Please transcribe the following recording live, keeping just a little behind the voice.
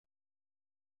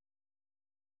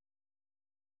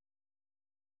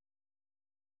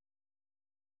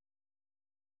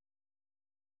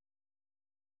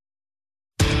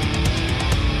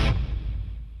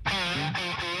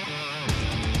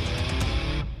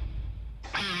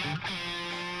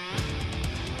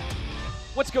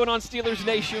What's going on, Steelers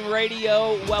Nation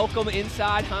Radio? Welcome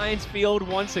inside Heinz Field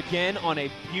once again on a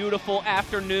beautiful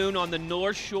afternoon on the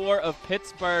North Shore of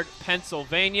Pittsburgh,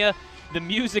 Pennsylvania. The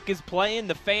music is playing.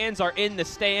 The fans are in the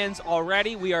stands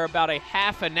already. We are about a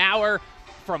half an hour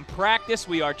from practice.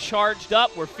 We are charged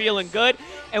up. We're feeling good.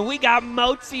 And we got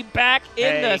Mozi back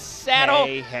in the saddle.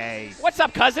 Hey. What's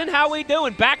up, cousin? How we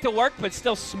doing? Back to work, but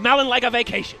still smelling like a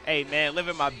vacation. Hey, man,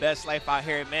 living my best life out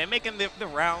here, man. Making the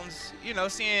rounds, you know,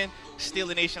 seeing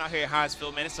Steeler Nation out here at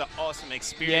Hinesville, man. It's an awesome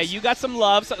experience. Yeah, you got some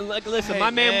love. So, like, listen,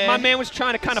 hey, my man was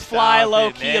trying to kind of fly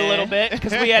low-key a little bit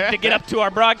because we had to get up to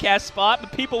our broadcast spot.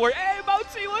 But people were, hey,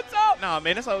 Mozi, what's up? No,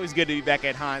 man, it's always good to be back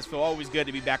at Hinesville. Always good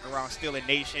to be back around Steeler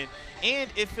Nation. And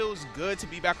it feels good to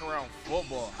be back around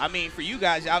football. I mean, for you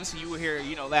guys, obviously you were here,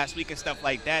 you know, last week and stuff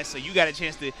like that, so you got a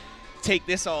chance to take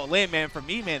this all in, man. For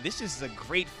me, man, this is a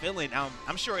great feeling.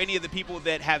 I'm sure any of the people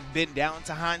that have been down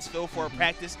to Hinesville for a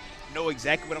practice know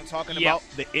exactly what I'm talking about,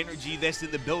 the energy that's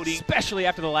in the building. Especially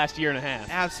after the last year and a half.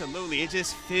 Absolutely. It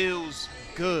just feels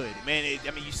good, man.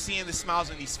 I mean, you're seeing the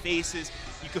smiles on these faces.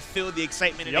 You can feel the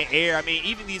excitement in the air. I mean,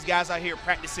 even these guys out here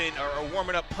practicing or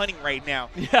warming up punting right now,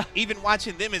 even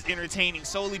watching them is entertaining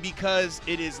solely because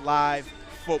it is live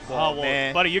football,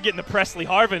 man. Buddy, you're getting the Presley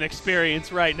Harvin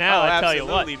experience right now, I tell you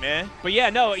what. Absolutely, man. But yeah,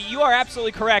 no, you are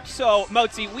absolutely correct. So,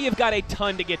 Mozi, we have got a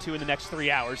ton to get to in the next 3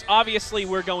 hours. Obviously,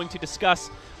 we're going to discuss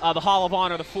the Hall of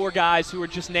Honor, the 4 guys who were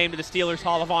just named to the Steelers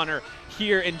Hall of Honor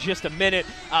here in just a minute.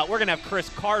 We're going to have Chris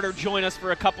Carter join us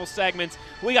for a couple segments.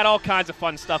 We got all kinds of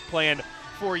fun stuff planned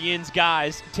for Yin's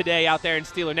guys today out there in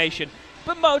Steeler Nation.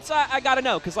 But, Moz, I got to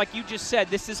know, because like you just said,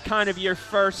 this is kind of your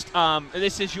first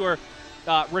this is your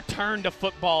return to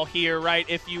football here, right,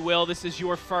 if you will. This is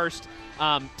your first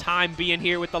time being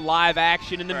here with the live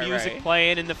action and the music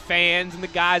playing and the fans and the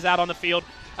guys out on the field.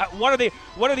 What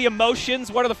are the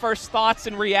emotions? What are the first thoughts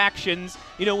and reactions,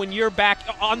 you know, when you're back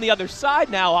on the other side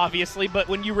now, obviously, but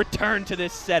when you return to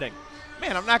this setting?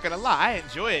 Man, I'm not going to lie. I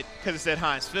enjoy it because it's at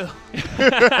Hinesville.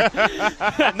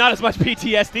 Not as much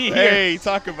PTSD here. Hey,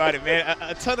 talk about it, man.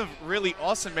 A ton of really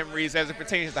awesome memories as it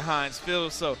pertains to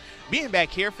Hinesville. So being back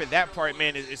here for that part,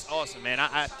 man, is awesome, man.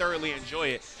 I thoroughly enjoy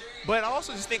it. But I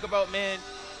also just think about, man,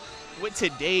 what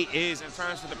today is in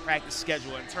terms of the practice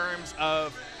schedule, in terms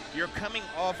of you're coming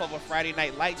off of a Friday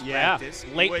Night Lights practice.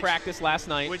 Late practice last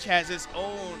night. Which has its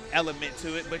own element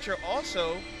to it, but you're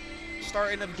also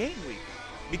starting a game week.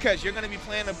 Because you're going to be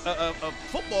playing a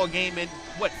football game in,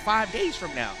 5 days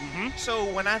from now. So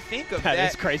when I think of that,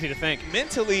 it's crazy to think.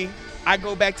 Mentally, I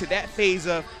go back to that phase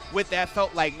of what that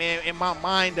felt like, man, in my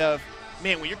mind of,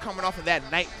 man, when you're coming off of that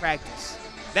night practice,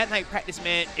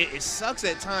 man, it sucks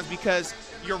at times because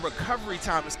your recovery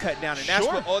time is cut down, and that's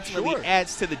what ultimately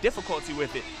adds to the difficulty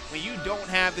with it. When you don't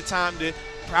have the time to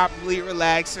properly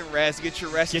relax and rest, get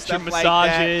your rest and stuff like that.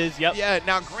 Get your massages, Yeah,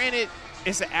 now granted,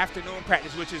 it's an afternoon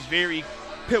practice, which is very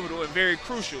pivotal and very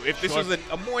crucial. If this was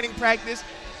a morning practice,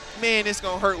 man, it's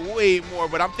going to hurt way more.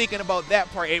 But I'm thinking about that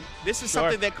part. And this is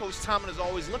something that Coach Tomlin is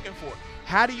always looking for.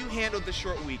 How do you handle the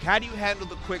short week? How do you handle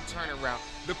the quick turnaround?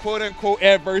 The quote-unquote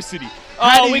adversity.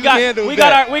 We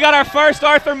got our first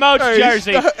Arthur Moats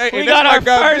jersey. We got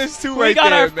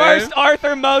our first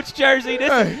Arthur Moats jersey.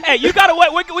 Hey, you gotta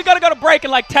wait. We gotta go to break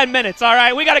in like 10 minutes. All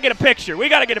right, we gotta get a picture.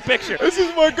 This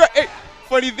is more great. Hey,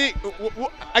 funny thing,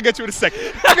 I got you in a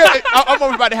second.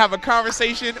 I'm about to have a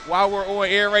conversation while we're on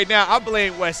air right now. I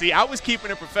blame Wesley. I was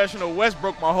keeping it professional. Wes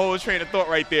broke my whole train of thought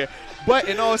right there. But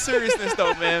in all seriousness,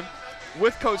 though, man,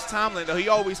 with Coach Tomlin, though, he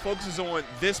always focuses on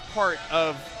this part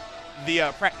of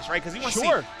the practice, right? Because he wants to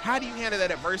see how do you handle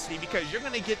that adversity, because you're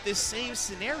going to get this same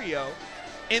scenario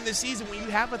in the season when you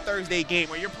have a Thursday game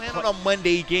or you're playing on a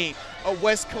Monday game, a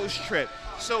West Coast trip.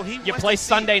 So you play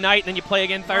Sunday night and then you play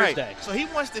again Thursday. Right. So he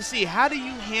wants to see, how do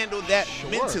you handle that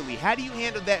mentally? How do you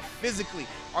handle that physically?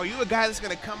 Are you a guy that's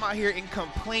going to come out here and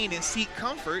complain and seek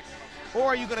comfort? Or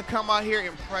are you going to come out here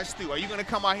and press through? Are you going to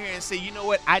come out here and say, you know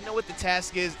what, I know what the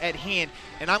task is at hand,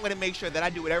 and I'm going to make sure that I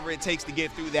do whatever it takes to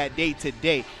get through that day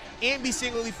today and be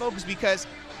singularly focused? Because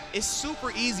it's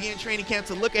super easy in training camp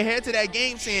to look ahead to that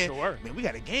game saying, man, we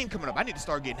got a game coming up. I need to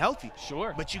start getting healthy.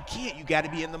 But you can't. You got to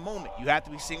be in the moment. You have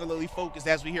to be singularly focused,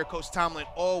 as we hear Coach Tomlin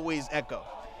always echo.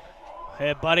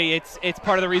 Hey, buddy, it's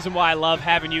part of the reason why I love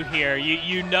having you here.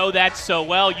 You know that so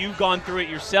well. You've gone through it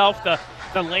yourself,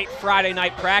 the late Friday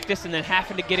night practice and then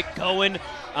having to get it going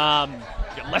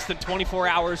less than 24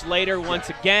 hours later once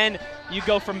again. You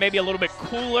go from maybe a little bit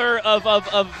cooler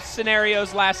of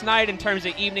scenarios last night in terms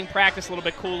of evening practice, a little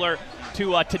bit cooler,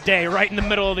 to today, right in the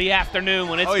middle of the afternoon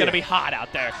when it's going to be hot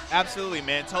out there. Absolutely,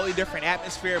 man. Totally different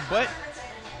atmosphere, but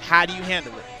how do you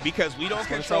handle it? Because we don't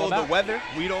control the weather.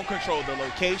 We don't control the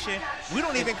location. We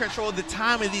don't even control the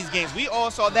time of these games. We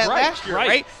all saw that Right, last year, right.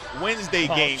 right? Wednesday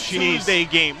game, jeez. Tuesday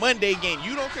game, Monday game.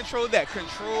 You don't control that.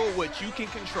 Control what you can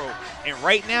control. And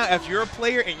right now, if you're a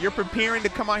player and you're preparing to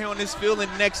come out here on this field in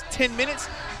the next 10 minutes,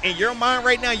 in your mind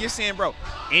right now, you're saying, bro,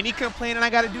 any complaining I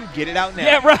got to do, get it out now.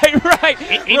 Yeah,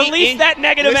 right. Release that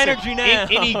negative listen, energy now.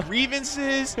 Any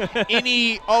grievances,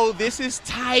 any, oh, this is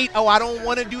tight, oh, I don't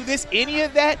want to do this, any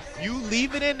of that, you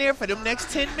leave it in there for the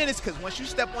next 10 minutes, because once you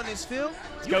step on this field,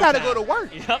 you got to go to work.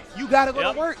 Yep. You got to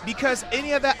go to work, because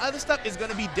any of that other stuff is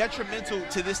going to be detrimental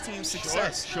to this team's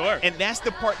success. Sure. And that's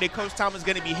the part that Coach Tom is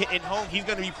going to be hitting home. He's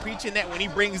going to be preaching that when he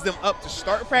brings them up to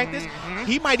start practice.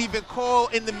 He might even call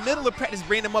in the middle of practice,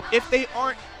 bring them up if they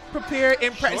aren't prepared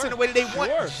and practice in the way that they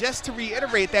want, just to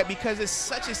reiterate that, because it's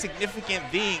such a significant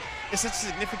thing. It's such a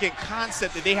significant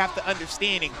concept that they have to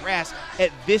understand and grasp at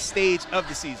this stage of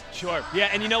the season. Sure. Yeah,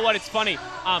 and you know what? It's funny.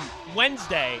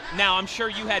 Wednesday. Now I'm sure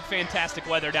you had fantastic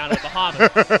weather down in the Bahamas,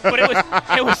 but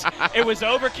it was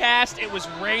overcast. It was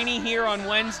rainy here on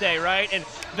Wednesday, right? And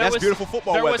that's beautiful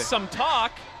football weather. weather. Was some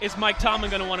talk. Is Mike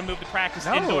Tomlin going to want to move the practice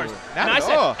indoors? Not and at I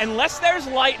said, all. unless there's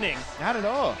lightning. Not at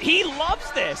all. He loves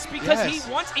this because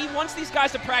he wants these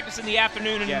guys to practice in the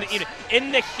afternoon and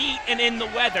in the heat and in the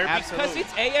weather. Absolutely.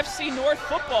 Because it's AFC North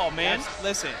football, man. Yes.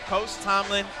 Listen, Coach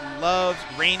Tomlin loves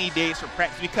rainy days for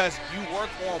practice because you work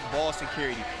on ball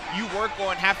security. You work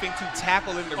on having to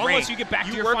tackle in the rain. Almost you get back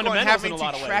to your work fundamentals on having in a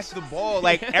lot to of track ways. the ball.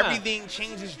 Like everything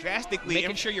changes drastically.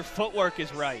 Making sure your footwork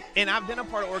is right. And I've been a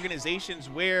part of organizations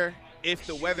where if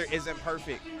the weather isn't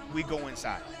perfect, we go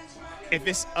inside. If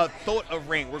it's a thought of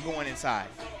rain, we're going inside.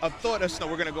 A thought of snow,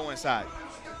 we're going to go inside.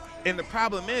 And the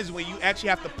problem is when you actually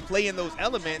have to play in those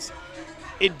elements,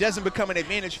 it doesn't become an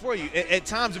advantage for you. At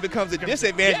times it becomes a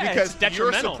disadvantage because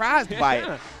you're surprised by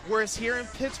it. Whereas here in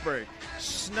Pittsburgh,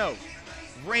 snow,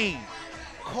 rain,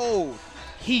 cold,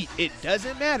 heat, it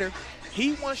doesn't matter.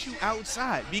 He wants you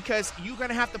outside because you're going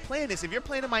to have to play in this. If you're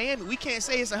playing in Miami, we can't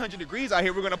say it's 100 degrees out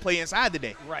here. We're going to play inside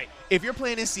today. Right. If you're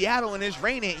playing in Seattle and it's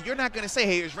raining, you're not going to say,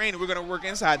 hey, it's raining, we're going to work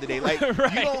inside today. Like, you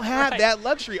don't have that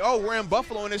luxury. Oh, we're in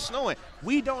Buffalo and it's snowing.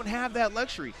 We don't have that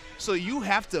luxury. So you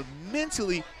have to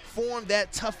mentally form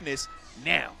that toughness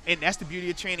now. And that's the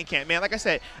beauty of training camp. Man, like I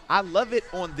said, I love it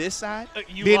on this side,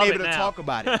 being able to talk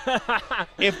about it.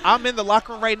 If I'm in the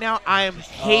locker room right now, I am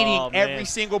hating every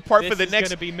single part for the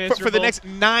next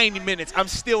 9 minutes. I'm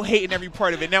still hating every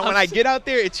part of it. Now, when I get out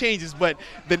there, it changes. But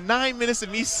the 9 minutes of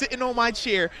me sitting on my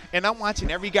chair and I'm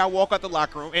watching every guy walk out the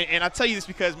locker room, and I tell you this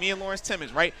because me and Lawrence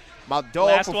Timmons, right? My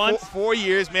dog for 4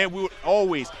 years, man, we would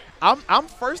always – I'm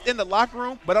first in the locker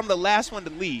room, but I'm the last one to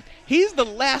leave. He's the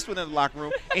last one in the locker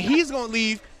room, and he's going to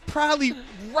leave probably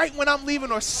right when I'm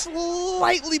leaving or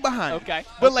slightly behind. Okay.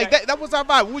 But, like, that was our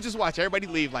vibe. We would just watch everybody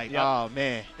leave like, oh,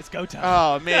 man. It's go time.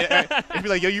 Oh, man. He'd be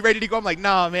like, yo, you ready to go? I'm like,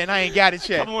 nah, man, I ain't got it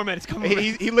yet. Couple more minutes.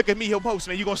 He look at me, he'll post,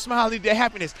 man, you going to smile and leave that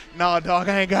happiness? Nah, dog,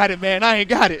 I ain't got it, man. I ain't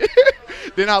got it.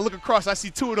 Then I look across, I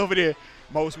see Tuit over there.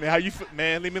 Most, man, how you feel?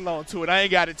 Man, leave me alone, Tuit. I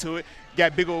ain't got it, Tuit.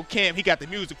 Got big old Cam. He got the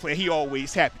music playing. He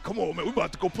always happy. Come on, man. We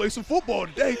about to go play some football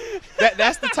today.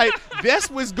 That's the type. That's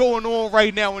what's going on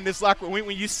right now in this locker room.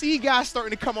 When you see guys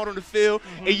starting to come out on the field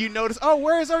and you notice, oh,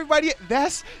 where is everybody at?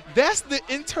 That's the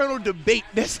internal debate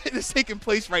that's taking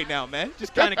place right now, man.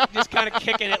 Just kind of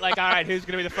kicking it like, all right, who's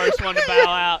going to be the first one to bow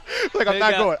out? Like, I'm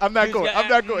not going. I'm not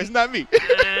going. It's not me.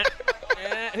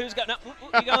 Who's got? No,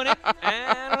 you going in?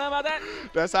 I don't know about that.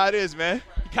 That's how it is, man.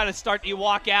 You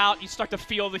walk out, you start to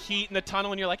feel the heat in the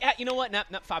tunnel, and you're like, you know what? No,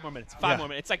 5 more minutes. 5 more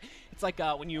minutes. It's like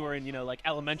when you were in, like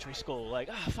elementary school, like,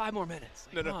 5 more minutes.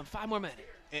 Like, come on, 5 more minutes.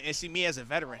 And see, me as a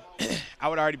veteran, I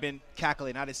would already been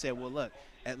calculating. I'd have said, well, look,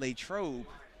 at Latrobe,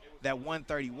 that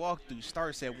 130 walkthrough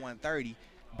starts at 130,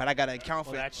 but I got to account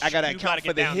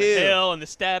for the hill and the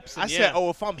steps. And I said, oh,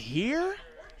 if I'm here,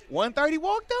 130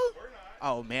 walkthrough?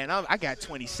 Oh, man, I got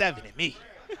 27 in me.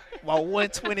 While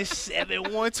 127,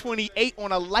 128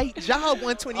 on a light jog,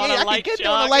 128, I can get there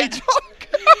on a light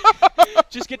jog.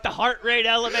 Just get the heart rate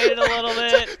elevated a little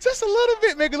bit. Just a little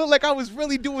bit, make it look like I was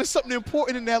really doing something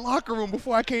important in that locker room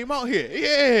before I came out here.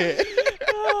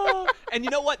 Yeah. And you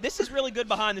know what? This is really good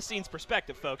behind-the-scenes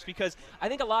perspective, folks, because I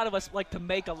think a lot of us like to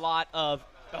make a lot of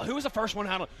who was the first one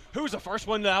out? Who's the first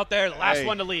one out there, the last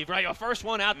one to leave, right? The first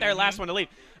one out there, last one to leave.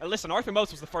 Listen, Arthur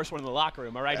Moats was the first one in the locker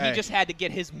room, all right? He just had to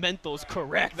get his mentals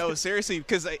correct. No, seriously,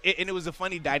 because it was a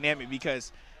funny dynamic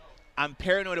because I'm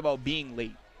paranoid about being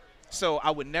late. So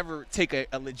I would never take a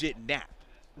legit nap.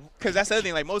 Because that's the other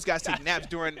thing. Like, most guys take naps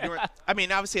during I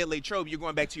mean, obviously at Latrobe, you're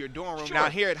going back to your dorm room. Now,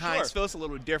 here at Heinz Field, it's a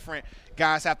little different.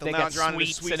 Guys have to lounge around in the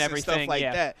suites and stuff like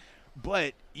that.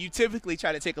 but you typically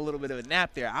try to take a little bit of a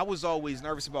nap there. I was always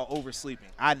nervous about oversleeping.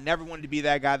 I never wanted to be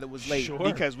that guy that was late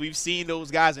because we've seen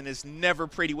those guys, and it's never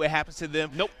pretty what happens to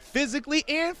them physically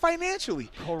and financially.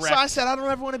 Correct. So I said, I don't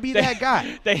ever want to be that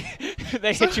guy. They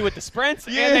hit you with the sprints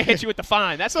and they hit you with the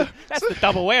fine. That's the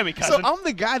double whammy, cousin. So I'm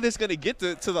the guy that's going to get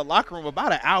to the locker room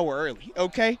about an hour early,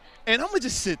 okay? And I'm going to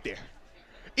just sit there.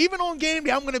 Even on game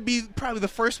day, I'm going to be probably the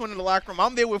first one in the locker room.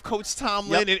 I'm there with Coach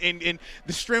Tomlin and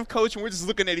the strength coach, and we're just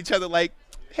looking at each other like,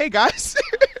 hey, guys.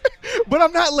 But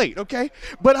I'm not late, okay?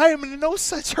 But I am in no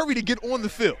such hurry to get on the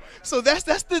field. So that's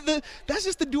just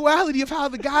the duality of how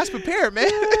the guys prepare, man.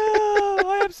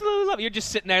 I absolutely love it. You're just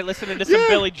sitting there listening to some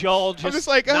Billy Joel. I'm just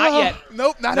like, not yet.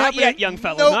 Nope, not yet, young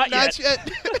fella. Nope, not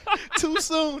yet. Too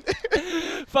soon.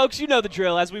 Folks, you know the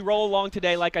drill. As we roll along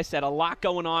today, like I said, a lot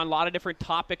going on, a lot of different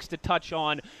topics to touch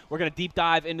on. We're going to deep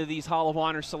dive into these Hall of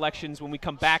Honor selections when we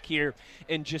come back here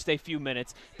in just a few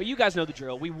minutes. But you guys know the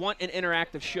drill. We want an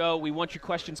interactive show. We want your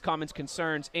questions, comments,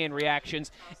 concerns, and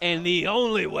reactions. And the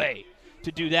only way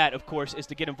to do that, of course, is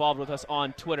to get involved with us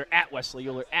on Twitter at Wesley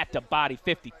Euler, at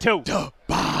DaBody52.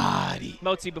 DaBody.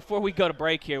 Motzi, before we go to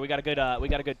break here, we got a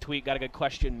good tweet, got a good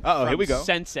question from here we go.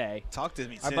 Sensei. Talk to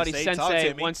me, Our buddy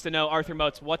Sensei wants to know, Arthur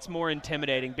Moats, what's more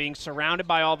intimidating, being surrounded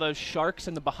by all those sharks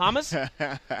in the Bahamas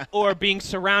or being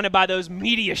surrounded by those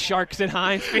media sharks in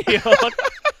Heinz Field?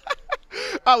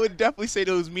 I would definitely say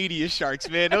those media sharks,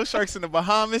 man. Those sharks in the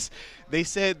Bahamas, they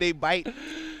said they bite.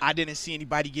 I didn't see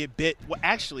anybody get bit. Well,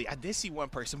 actually, I did see one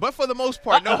person. But for the most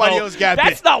part, nobody else got bit.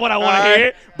 That's not what I want to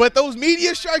hear. But those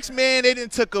media sharks, man, they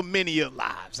didn't took a many of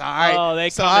lives, all right? Oh, they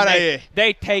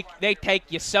take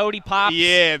your soda pops.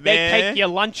 Yeah, man. They take your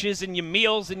lunches and your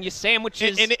meals and your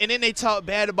sandwiches. And then they talk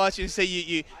bad about you and say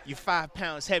you're 5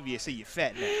 pounds heavier, so you're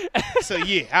fat now. So,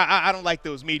 yeah, I don't like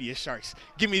those media sharks.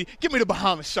 Give me the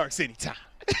Bahamas sharks anytime.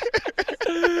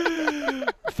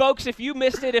 Folks, if you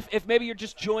missed it, if maybe you're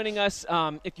just joining us,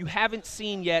 if you haven't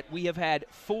seen yet, we have had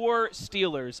 4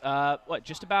 Steelers,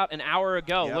 just about an hour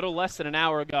ago, a little less than an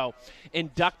hour ago,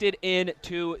 inducted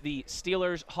into the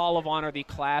Steelers Hall of Honor, the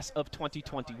class of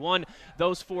 2021.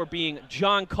 Those 4 being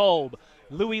John Kolb,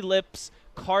 Louis Lips,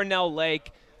 Carnell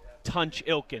Lake, Tunch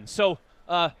Ilkin. So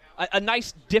a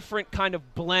nice different kind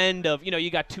of blend of, you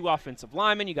got 2 offensive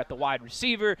linemen, you got the wide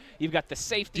receiver, you've got the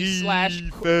safety slash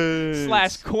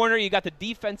corner, you got the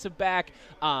defensive back,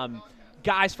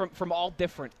 guys from all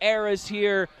different eras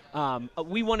here.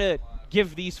 We want to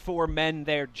give these 4 men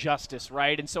their justice,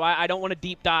 right? And so I don't want to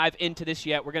deep dive into this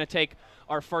yet. We're going to take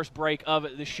our first break of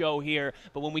the show here,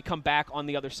 but when we come back on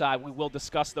the other side, we will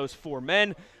discuss those 4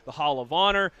 men, the Hall of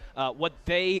Honor, what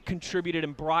they contributed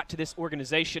and brought to this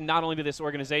organization, not only to this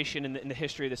organization in the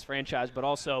history of this franchise, but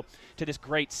also to this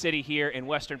great city here in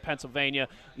Western Pennsylvania.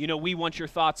 We want your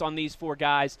thoughts on these 4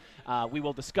 guys. We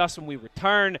will discuss when we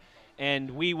return,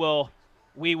 and we will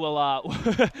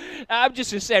I'm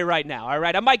just going to say right now, all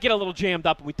right? I might get a little jammed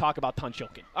up when we talk about Tunch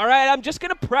Ilkin, all right? I'm just going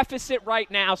to preface it right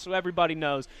now so everybody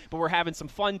knows. But we're having some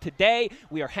fun today.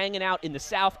 We are hanging out in the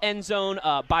south end zone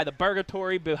by the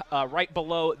Burgatory, right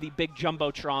below the big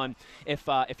Jumbotron.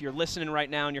 If you're listening right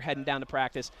now and you're heading down to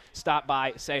practice, stop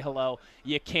by, say hello.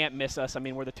 You can't miss us. I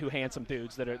mean, we're the 2 handsome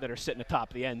dudes that are sitting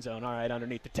atop the end zone, all right,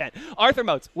 underneath the tent. Arthur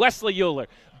Moats, Wesley Euler,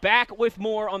 back with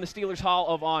more on the Steelers Hall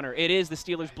of Honor. It is the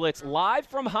Steelers Blitz live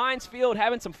from Heinz Field,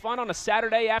 having some fun on a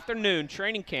Saturday afternoon.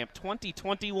 Training Camp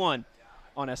 2021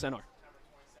 on SNR.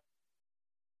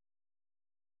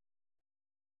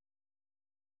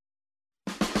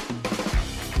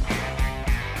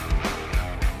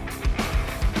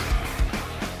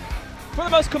 For the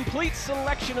most complete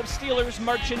selection of Steelers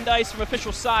merchandise, from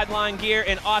official sideline gear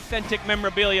and authentic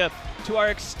memorabilia to our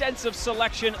extensive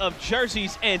selection of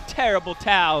jerseys and terrible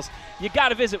towels, you got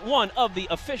to visit one of the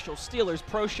official Steelers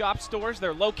Pro Shop stores.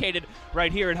 They're located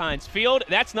right here at Heinz Field.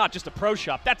 That's not just a pro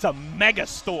shop. That's a mega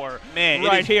store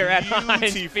right here at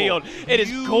Heinz Field. It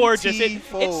is gorgeous. It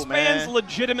spans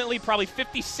legitimately probably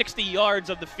 50, 60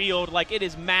 yards of the field. Like, it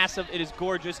is massive. It is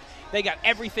gorgeous. They got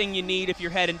everything you need if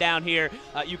you're heading down here.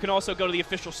 You can also go to the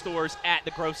official stores at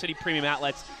the Grove City Premium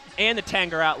Outlets and the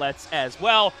Tanger Outlets as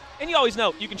well. And you always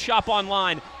know you can shop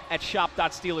online at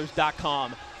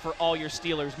shop.steelers.com for all your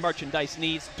Steelers merchandise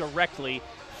needs directly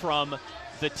from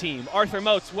the team. Arthur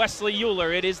Moats, Wesley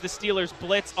Euler, it is the Steelers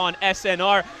Blitz on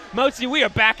SNR. Moatsy, we are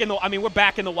back in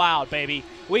the wild, baby.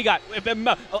 We got,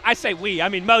 I say we, I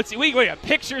mean Mozi. We got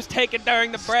pictures taken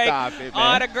during the break, Stop it, man.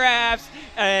 autographs,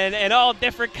 and all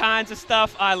different kinds of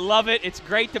stuff. I love it. It's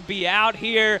great to be out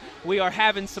here. We are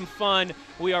having some fun.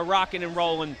 We are rocking and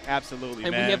rolling. Absolutely,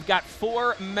 and man. we have got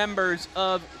 4 members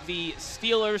of the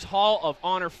Steelers Hall of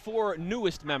Honor, 4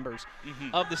 newest members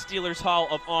of the Steelers Hall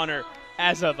of Honor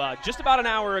as of just about an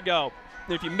hour ago.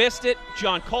 And if you missed it,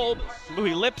 John Kolb,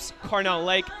 Louis Lips, Carnell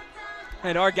Lake,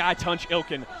 and our guy Tunch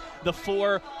Ilkin, the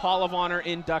 4 Hall of Honor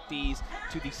inductees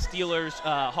to the Steelers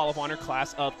Hall of Honor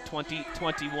class of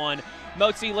 2021.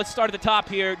 Mozi, let's start at the top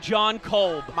here. John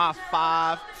Kolb. My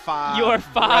 5'5" Your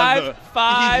 5'5"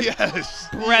 yes.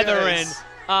 brethren.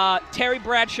 Yes. Terry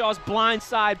Bradshaw's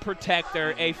blindside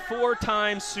protector, a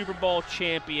 4-time Super Bowl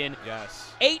champion.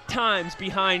 Yes. 8 times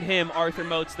behind him, Arthur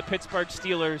Moats, the Pittsburgh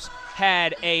Steelers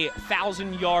had a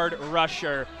 1,000-yard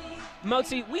rusher.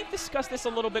 Mozi, we've discussed this a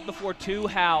little bit before, too,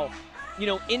 how, you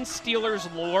know, in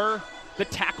Steelers lore, the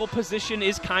tackle position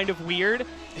is kind of weird.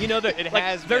 You know,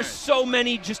 there's so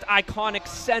many just iconic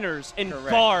centers and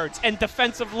guards and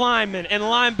defensive linemen and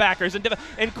linebackers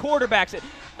and quarterbacks.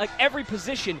 Like every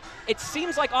position, it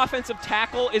seems like offensive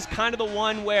tackle is kind of the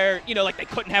one where, you know, like they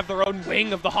couldn't have their own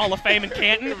wing of the Hall of Fame in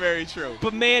Canton. Very true.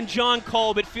 But, man, John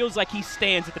Kolb, it feels like he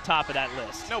stands at the top of that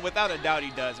list. No, without a doubt he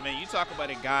does, man. You talk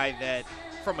about a guy that,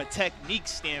 from a technique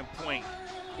standpoint,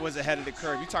 was ahead of the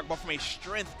curve. You talk about from a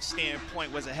strength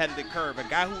standpoint was ahead of the curve. A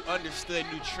guy who understood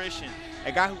nutrition,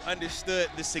 a guy who understood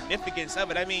the significance of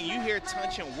it. I mean, you hear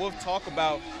Tunch and Wolf talk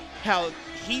about how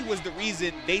he was the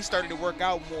reason they started to work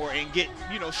out more and get,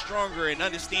 you know, stronger and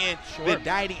understand the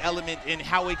dieting element and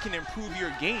how it can improve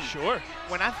your game. Sure.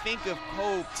 When I think of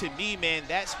Kolb, to me, man,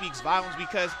 that speaks volumes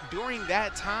because during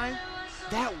that time,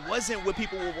 that wasn't what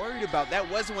people were worried about.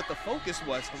 That wasn't what the focus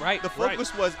was. Right. The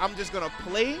focus was, I'm just going to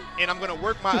play and I'm going to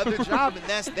work my other job, and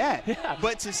that's that. Yeah.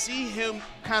 But to see him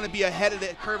kind of be ahead of the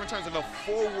curve in terms of a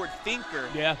forward thinker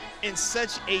in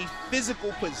such a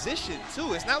physical position,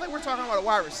 too. It's not like we're talking about a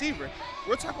wide receiver.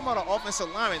 We're talking about an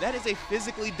offensive lineman. That is a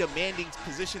physically demanding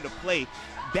position to play.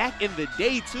 Back in the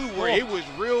day, too, where it was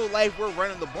real life, we're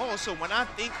running the ball. So when I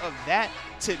think of that,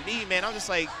 to me, man, I'm just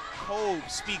like, Kolb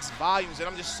speaks volumes, and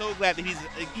I'm just so glad that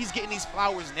he's getting these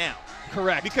flowers now.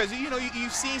 Correct. Because, you know,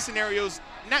 you've seen scenarios,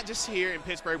 not just here in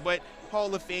Pittsburgh, but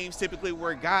Hall of Fames typically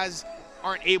where guys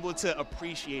aren't able to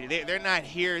appreciate it. They're not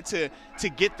here to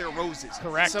get their roses.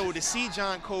 Correct. So to see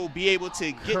John Kolb be able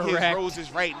to get his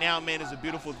roses right now, man, is a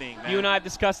beautiful thing, man. You and I have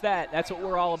discussed that. That's what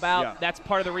we're all about. Yeah. That's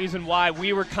part of the reason why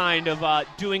we were kind of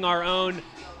doing our own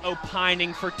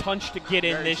opining for Tunch to get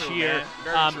in this year.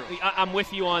 Very true. I'm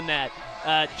with you on that.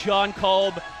 John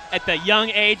Kolb, at the young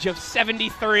age of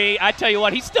 73, I tell you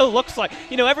what, he still looks like,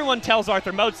 you know, everyone tells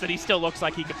Arthur Moats that he still looks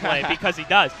like he could play because he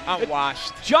does. I'm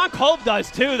washed. John Kolb does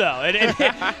too, though,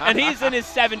 and he's in his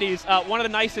 70s. One of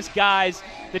the nicest guys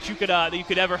that you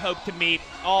could ever hope to meet.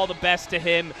 All the best to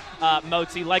him,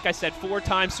 Moatsy. Like I said,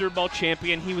 4-time Super Bowl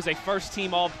champion. He was a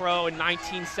first-team All-Pro in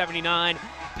 1979.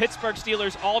 Pittsburgh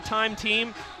Steelers all-time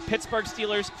team, Pittsburgh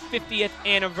Steelers 50th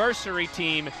anniversary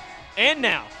team, and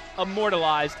now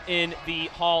immortalized in the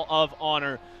Hall of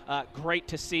Honor. Great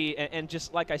to see. And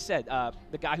just like I said,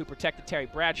 the guy who protected Terry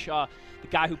Bradshaw, the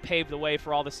guy who paved the way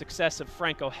for all the success of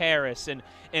Franco Harris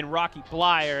and Rocky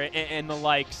Blyer and the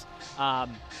likes.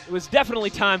 It was definitely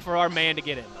time for our man to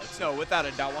get in. No, without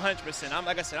a doubt, 100%.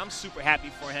 Like I said, I'm super happy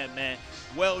for him, man.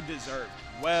 Well-deserved.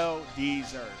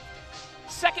 Well-deserved.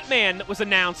 Second man that was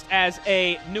announced as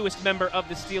a newest member of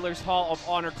the Steelers Hall of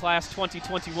Honor class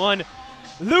 2021,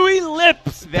 Louis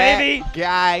Lips, baby. That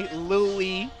guy,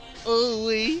 Louis.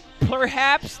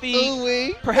 Perhaps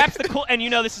the cool, and you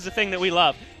know this is a thing that we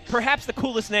love. Perhaps the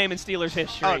coolest name in Steelers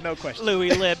history. Oh, no question.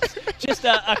 Louis Lips. Just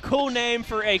a cool name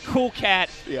for a cool cat.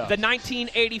 Yeah. The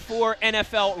 1984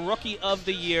 NFL Rookie of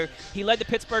the Year. He led the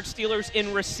Pittsburgh Steelers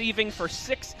in receiving for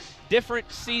 6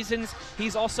 different seasons.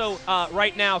 He's also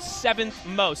right now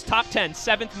top 10,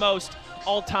 7th most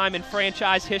all-time in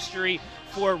franchise history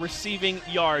for receiving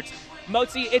yards.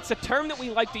 Moatsy, it's a term that we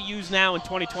like to use now in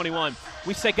 2021.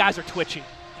 We say guys are twitchy.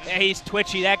 Hey, he's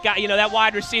twitchy. That guy, you know, that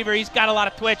wide receiver, he's got a lot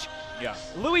of twitch. Yeah.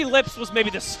 Louis Lips was maybe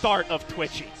the start of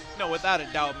twitchy. No, without a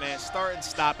doubt, man. Start and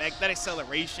stop, that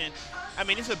acceleration. I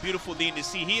mean, it's a beautiful thing to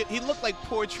see. He looked like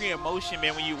poetry in motion,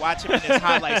 man, when you watch him in his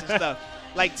highlights and stuff.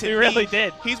 Like, to he me, really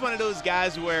did. He's one of those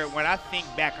guys where when I think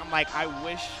back, I'm like, I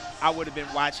wish I would have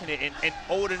been watching it and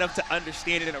old enough to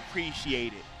understand it and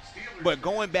appreciate it. But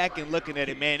going back and looking at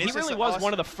it, man, he really was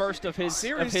one of the first of his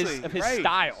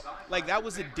style. Like, that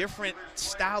was a different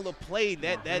style of play.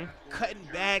 That cutting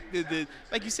back, the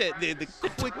like you said, the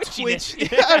quick twitch.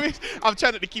 I mean, I'm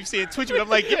trying not to keep saying twitch, but I'm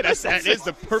like, yeah, that's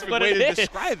the perfect way to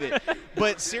describe it.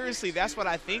 But seriously, that's what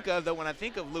I think of though when I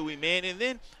think of Louis, man. And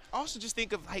then I also just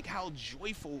think of like how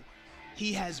joyful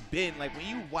he has been. Like, when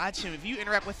you watch him, if you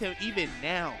interact with him even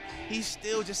now, he's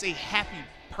still just a happy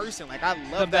person. Like, I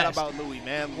love that about Louis,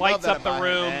 man. Lights love up the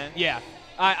room. Yeah.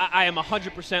 I am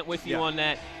 100% with you on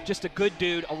that. Just a good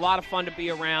dude, a lot of fun to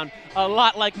be around. A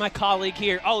lot like my colleague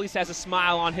here, always has a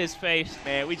smile on his face.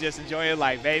 Man, we just enjoying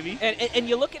life, baby. And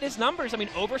you look at his numbers. I mean,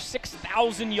 over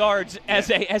 6,000 yards as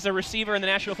a receiver in the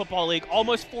National Football League,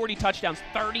 almost 40 touchdowns,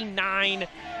 39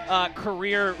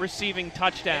 career receiving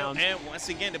touchdowns. And once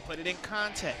again, to put it in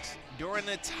context, during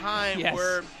the time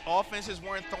where offenses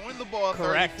weren't throwing the ball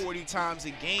 30, 40 times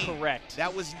a game. Correct.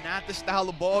 That was not the style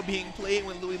of ball being played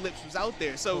when Louis Lipps was out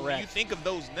there. So when you think of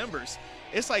those numbers,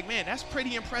 it's like, man, that's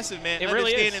pretty impressive, man. It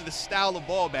really is. Understanding the style of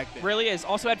ball back then. Really is.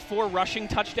 Also had 4 rushing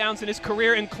touchdowns in his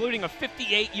career, including a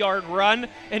 58-yard run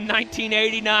in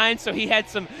 1989. So he had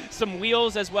some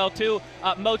wheels as well, too.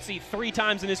 Motzi, 3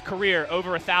 times in his career,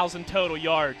 over 1,000 total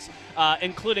yards,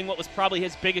 including what was probably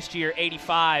his biggest year,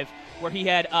 85, where he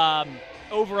had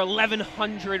over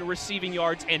 1,100 receiving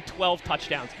yards and 12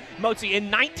 touchdowns. Motzi,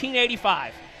 in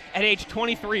 1985, at age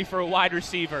 23 for a wide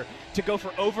receiver, to go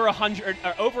for over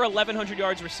 1,100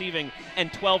 yards receiving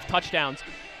and 12 touchdowns.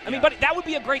 I mean, but that would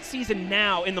be a great season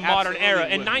now in the modern era.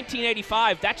 In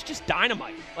 1985, that's just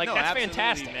dynamite. Like, that's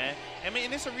fantastic, man. I mean,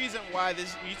 and it's a reason why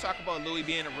you talk about Louis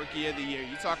being a Rookie of the Year.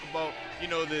 You talk about,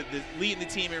 the leading the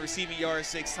team in receiving yards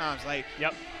 6 times. Like,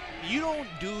 you don't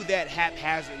do that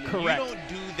haphazardly. Correct. You don't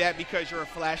do that because you're a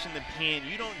flash in the pan.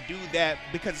 You don't do that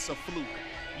because it's a fluke.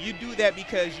 You do that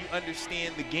because you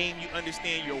understand the game, you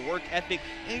understand your work ethic,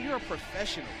 and you're a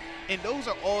professional. And those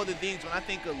are all the things when I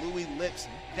think of Louis Lipps,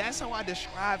 that's how I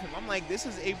describe him. I'm like, this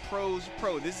is a pro's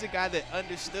pro. This is a guy that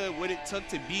understood what it took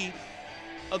to be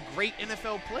a great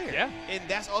NFL player. Yeah. And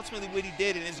that's ultimately what he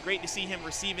did, and it's great to see him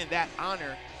receiving that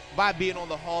honor by being on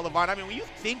the Hall of Honor. I mean, when you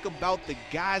think about the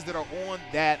guys that are on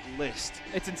that list,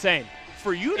 it's insane.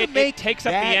 For you to it takes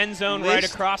up the end zone list, right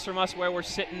across from us where we're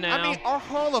sitting now. I mean, our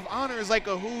Hall of Honor is like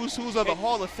a who's of the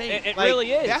Hall of Fame. It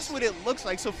really is. That's what it looks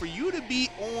like. So for you to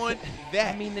be on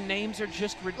that. I mean, the names are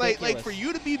just ridiculous. Like for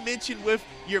you to be mentioned with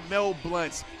your Mel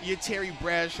Blunts, your Terry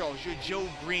Bradshaws, your Joe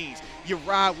Greens, your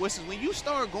Rod Whistles, when you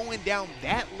start going down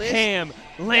that list. Cam,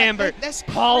 Lambert, that's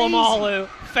Polamalu,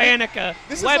 Faneca,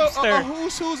 this Webster. Is a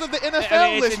who's of the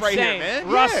NFL list right here, man.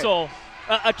 Russell.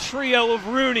 A trio of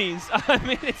Roonies. I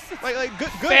mean, it's like good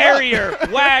Farrier,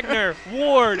 Wagner,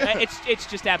 Ward. It's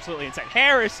just absolutely insane.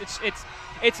 Harris,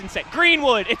 it's insane.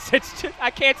 Greenwood, it's just I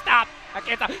can't stop.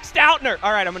 Stoutner.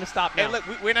 All right, I'm going to stop now. Hey, look,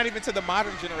 we're not even to the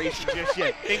modern generation just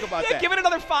yet. Think about that. Give it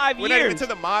another 5 years. We're not even to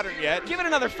the modern yet. Give it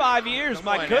another 5 years.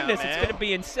 My goodness, it's going to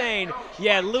be insane.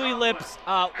 Yeah, Louis Lipps,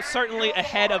 certainly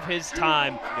ahead of his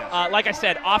time. Yes. Like I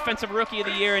said, Offensive Rookie of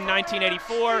the Year in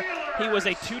 1984. He was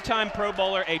a 2-time Pro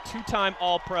Bowler, a 2-time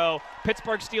All-Pro.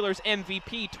 Pittsburgh Steelers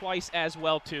MVP twice as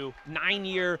well, too.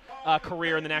 9-year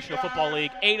career in the National Football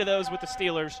League. 8 of those with the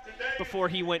Steelers before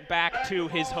he went back to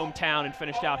his hometown and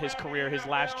finished out his career his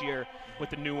last year with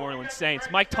the New Orleans Saints.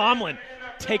 Mike Tomlin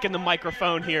taking the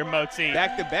microphone here, Motzi.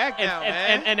 Back-to-back now,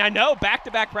 man. And I know,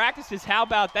 back-to-back practices. How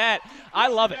about that? I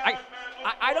love it.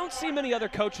 I don't see many other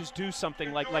coaches do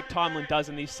something like Tomlin does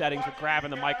in these settings with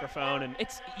grabbing the microphone, and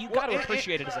you got to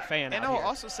appreciate it as a fan. And I'll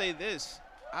also say this.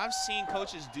 I've seen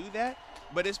coaches do that,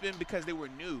 but it's been because they were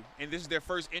new, and this is their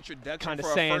first introduction kind of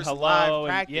for saying a first hello live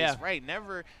practice. Yeah. Right,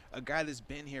 never a guy that's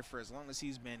been here for as long as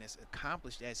he's been, as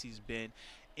accomplished as he's been.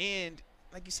 And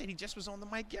like you said, he just was on the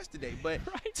mic yesterday. But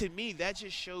to me, that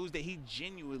just shows that he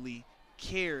genuinely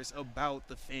cares about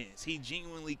the fans. He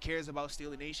genuinely cares about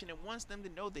Steeler Nation and wants them to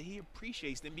know that he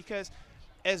appreciates them, because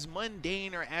as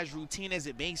mundane or as routine as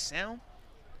it may sound,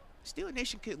 Steeler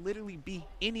Nation could literally be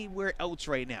anywhere else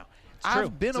right now.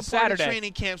 I've been a part of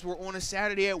training camps where on a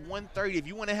Saturday at 1:30, if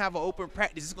you want to have an open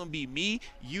practice, it's going to be me,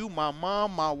 you, my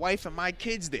mom, my wife, and my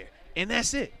kids there. And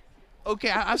that's it. Okay,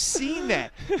 I've seen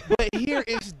that. But here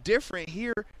it's different.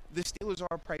 Here, the Steelers are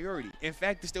a priority. In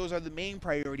fact, the Steelers are the main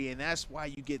priority, and that's why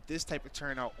you get this type of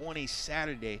turnout on a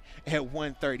Saturday at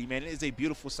 1:30, man. It is a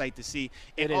beautiful sight to see.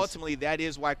 And ultimately, that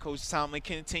is why Coach Tomlin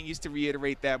continues to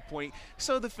reiterate that point,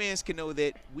 so the fans can know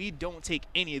that we don't take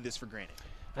any of this for granted.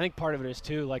 I think part of it is,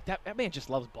 too, like that man just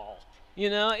loves ball. You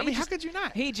know, I mean, how could you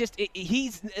not?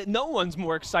 He's no one's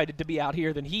more excited to be out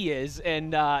here than he is,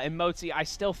 and Motzi, I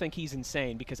still think he's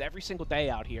insane because every single day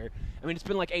out here, I mean, it's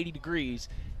been like 80 degrees,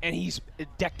 and he's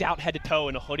decked out head to toe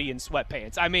in a hoodie and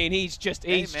sweatpants. I mean, he's just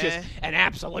an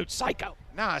absolute psycho.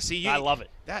 Nah, see, I love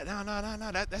it.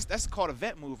 No. That's called a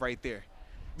vet move right there.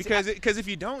 Because if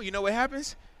you don't, you know what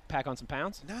happens? Pack on some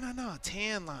pounds? No.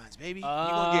 Tan lines, baby. You're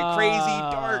going to get crazy,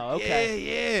 dark.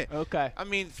 Okay. Yeah. Okay. I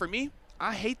mean, for me,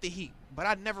 I hate the heat, but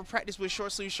I never practice with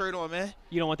short sleeve shirt on, man.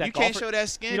 You don't want that You can't show that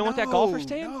skin. You don't want that golfer's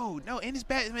tan? No. And it's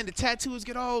bad, man. The tattoos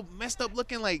get all messed up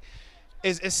looking like,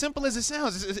 as simple as it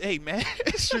sounds, hey, man,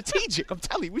 it's strategic. I'm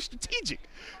telling you, we're strategic.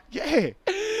 Yeah.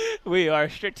 We are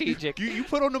strategic. You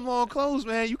put on them long clothes,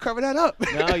 man. You cover that up.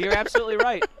 No, you're absolutely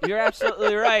right. You're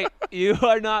absolutely right. You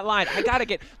are not lying. I got to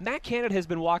get – Matt Canada has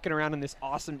been walking around in this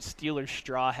awesome Steelers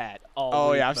straw hat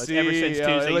all week. I've seen ever since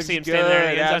Tuesday. You see him standing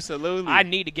there. Absolutely. I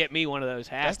need to get me one of those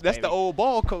hats, That's the old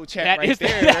ball coach hat right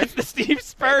there. That's the Steve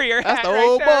Spurrier hat. That's the right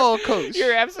old there. ball coach.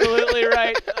 You're absolutely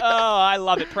right. Oh, I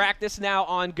love it. Practice now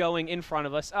ongoing in front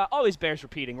of us. Always bears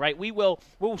repeating, right?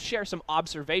 We'll share some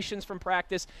observations from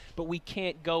practice, but we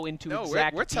can't go into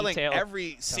exact we're telling detail.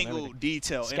 every single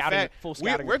detail. Scouting, in fact, full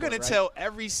scouting we're going to report, tell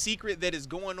every secret that is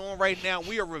going on right now.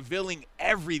 We are revealing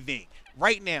everything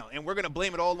right now, and we're going to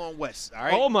blame it all on Wes. All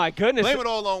right? Oh my goodness! Blame it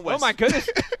all on Wes. Oh my goodness!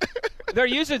 They're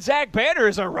using Zach Banner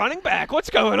as a running back. What's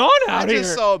going on out here? I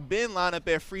just saw Ben line up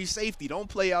at free safety. Don't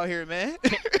play out here, man.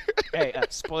 Hey,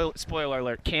 spoiler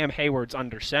alert: Cam Hayward's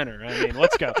under center. I mean,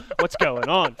 what's going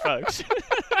on, folks?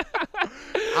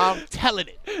 I'm telling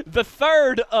it. The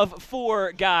third of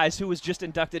 4 guys who was just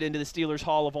inducted into the Steelers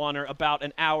Hall of Honor about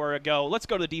an hour ago. Let's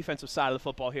go to the defensive side of the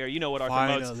football here. You know what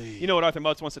Arthur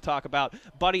Moats wants to talk about,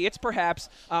 buddy. It's perhaps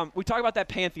we talk about that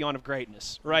pantheon of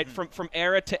greatness, right? Mm-hmm. From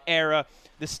era to era,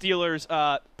 the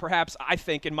Steelers, perhaps I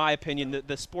think, in my opinion,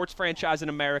 the sports franchise in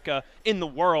America, in the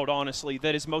world, honestly,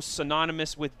 that is most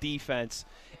synonymous with defense.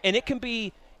 And it can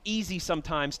be easy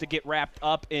sometimes to get wrapped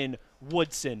up in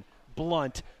Woodson,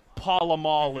 Blunt,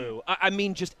 Polamalu. I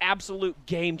mean, just absolute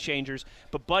game changers.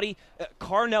 But, buddy,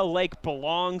 Carnell Lake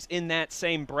belongs in that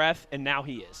same breath, and now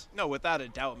he is. No, without a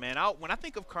doubt, man. When I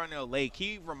think of Carnell Lake,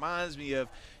 he reminds me of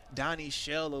Donnie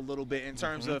Shell a little bit in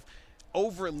terms of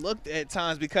overlooked at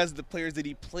times because of the players that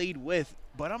he played with.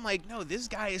 But I'm like, no, this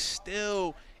guy is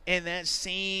still in that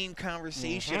same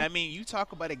conversation. I mean, you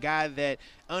talk about a guy that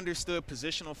understood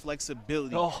positional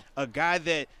flexibility, a guy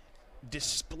that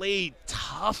displayed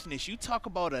toughness. You talk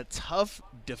about a tough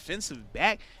defensive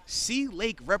back. C.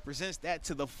 Lake represents that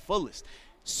to the fullest.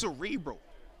 Cerebral,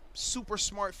 super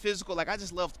smart, physical. Like, I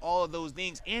just loved all of those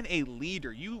things. And a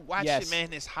leader. You watch him,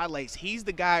 man, his highlights. He's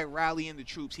the guy rallying the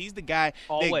troops. He's the guy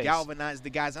that galvanized the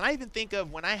guys. And I even think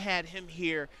of when I had him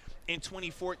here in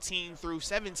 2014 through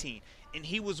 17, and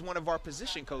he was one of our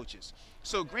position coaches.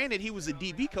 So, granted, he was a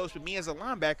DB coach, but me as a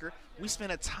linebacker, we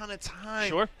spent a ton of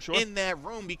time in that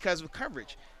room because of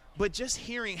coverage. But just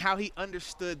hearing how he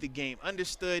understood the game,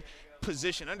 understood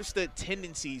position, understood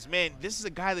tendencies, man, this is a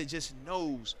guy that just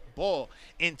knows ball.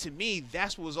 And to me,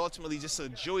 that's what was ultimately just a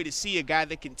joy to see, a guy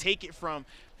that can take it from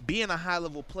being a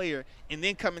high-level player and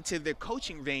then come into their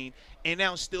coaching vein and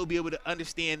now still be able to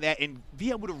understand that and be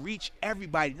able to reach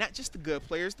everybody, not just the good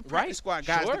players, the practice squad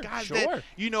guys, the guys that,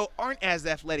 aren't as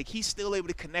athletic. He's still able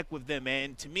to connect with them, man.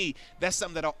 And to me, that's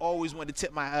something that I always wanted to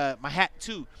tip my my hat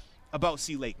to about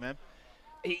C. Lake, man.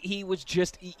 He was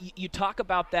just – you talk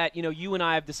about that. You know, you and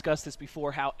I have discussed this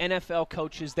before, how NFL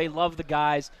coaches, they love the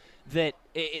guys that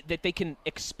they can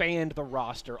expand the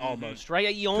roster almost,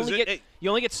 right? You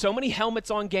only get so many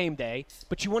helmets on game day,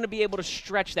 but you want to be able to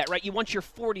stretch that, right? You want your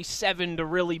 47 to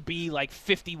really be like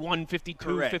 51,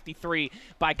 52, 53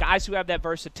 by guys who have that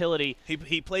versatility.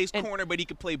 He plays corner, but he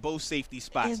can play both safety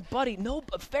spots. And, buddy,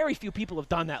 very few people have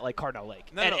done that like Carnell Lake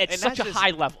at such a high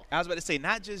level. I was about to say,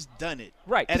 not just done it.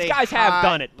 Right, these guys have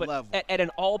done it, but at an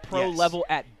all-pro level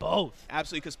at both.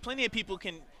 Absolutely, because plenty of people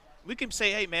we can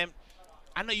say, hey, man,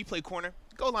 I know you play corner.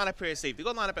 Go line up here at safety.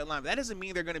 Go line up at line. That doesn't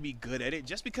mean they're going to be good at it.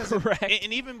 Just because,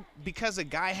 and even because a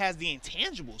guy has the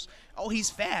intangibles. Oh, he's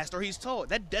fast or he's tall.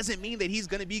 That doesn't mean that he's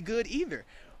going to be good either.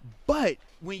 But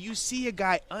when you see a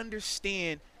guy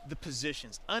understand the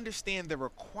positions, understand the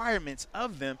requirements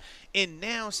of them, and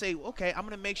now say, okay, I'm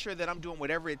going to make sure that I'm doing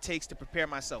whatever it takes to prepare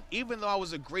myself. Even though I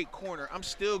was a great corner, I'm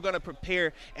still going to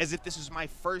prepare as if this is my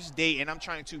first day and I'm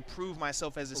trying to prove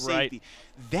myself as a safety.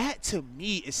 That, to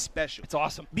me, is special. It's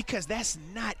awesome. Because that's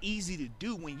not easy to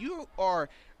do. When you are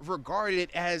regarded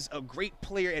as a great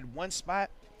player at one spot,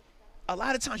 a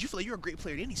lot of times you feel like you're a great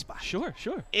player at any spot. Sure.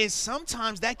 And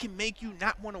sometimes that can make you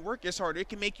not want to work as hard. It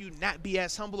can make you not be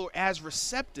as humble or as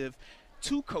receptive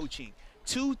to coaching.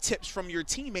 2 tips from your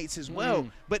teammates as well.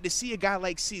 But to see a guy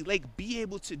like C. Lake be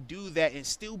able to do that and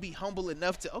still be humble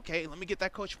enough to, okay, let me get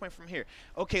that coach point from here.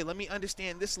 Okay, let me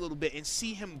understand this a little bit and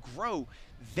see him grow.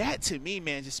 That, to me,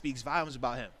 man, just speaks volumes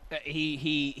about him.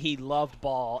 He loved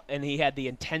ball, and he had the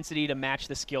intensity to match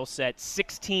the skill set.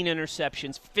 16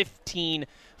 interceptions, 15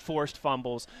 forced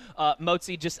fumbles.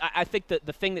 Motzi, I think that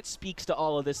the thing that speaks to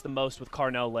all of this the most with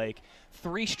Carnell Lake,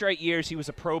 3 straight years he was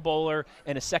a Pro Bowler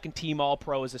and a second-team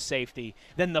All-Pro as a safety.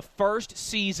 Then the first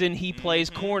season he plays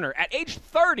corner at age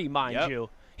 30, mind you.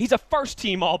 He's a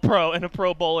first-team All-Pro and a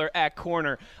Pro Bowler at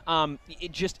corner.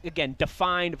 It just, again,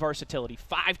 defined versatility.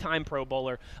 5-time Pro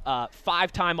Bowler,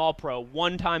 5-time All-Pro,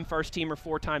 1-time first-teamer,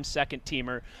 4-time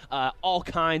second-teamer. All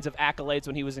kinds of accolades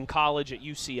when he was in college at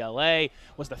UCLA.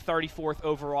 Was the 34th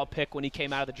overall pick when he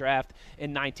came out of the draft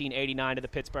in 1989 to the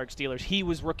Pittsburgh Steelers. He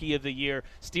was Rookie of the Year,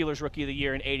 Steelers Rookie of the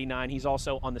Year in '89. He's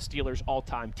also on the Steelers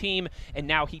all-time team, and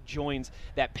now he joins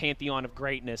that pantheon of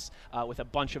greatness with a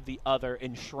bunch of the other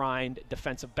enshrined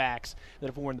defensive backs that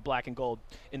have worn the black and gold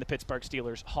in the Pittsburgh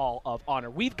Steelers Hall of Honor.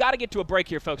 We've got to get to a break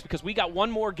here, folks, because we got one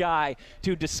more guy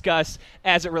to discuss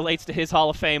as it relates to his Hall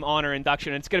of Fame honor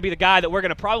induction, and it's going to be the guy that we're going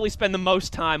to probably spend the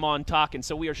most time on talking.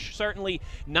 So we are certainly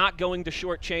not going to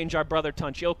shortchange our brother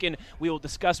Tunch Ilkin. We will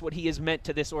discuss what he has meant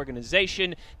to this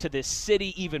organization, to this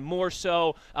city even more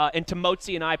so, and to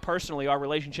Motzi and I personally, our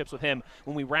relationships with him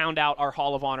when we round out our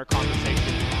Hall of Honor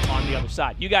conversation on the other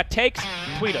side. You got takes?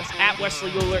 Tweet us at Wesley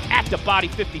Euler, at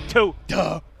TheBody52.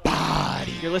 The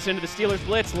Body. You're listening to the Steelers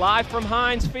Blitz live from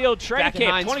Heinz Field Training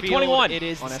Camp 2021. It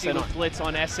is the Steelers Blitz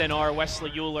on SNR.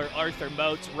 Wesley Euler, Arthur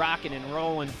Moats, rocking and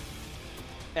rolling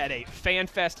at a Fan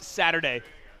Fest Saturday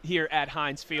here at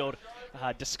Heinz Field,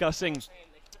 discussing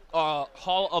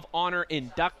Hall of Honor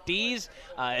inductees.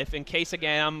 If in case,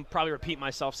 again, I'm probably repeating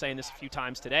myself saying this a few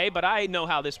times today, but I know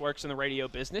how this works in the radio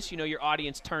business. You know, your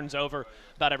audience turns over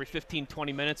about every 15,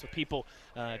 20 minutes with people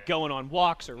going on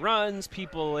walks or runs,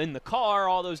 people in the car,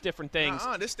 all those different things.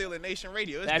 This Steeler Nation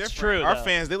radio. It's That's different. true. Our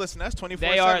fans, they listen to us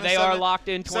 24/7. They are locked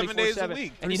in 24/7. 7 days a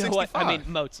week. And you know what? I mean,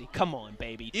 Motzi, come on,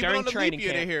 baby. Even during on the training leap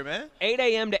year, camp, they're here, man. 8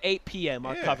 a.m. to 8 p.m.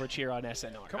 our coverage here on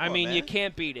SNR. Come I on, mean, man. you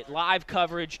can't beat it. Live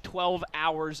coverage, 12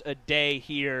 hours a day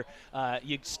here.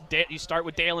 You start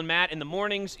with Dale and Matt in the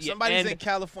mornings. Somebody's in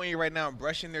California right now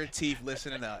brushing their teeth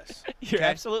listening to us. You're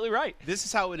absolutely right. This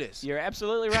is how it is. You're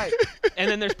absolutely right. And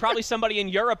then there's probably somebody in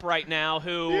Europe right now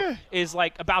who is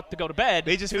like about to go to bed.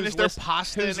 They just finished their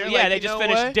pasta. And they just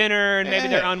finished dinner and maybe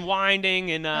they're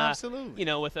unwinding and absolutely. You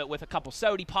know, with a couple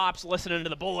sody pops, listening to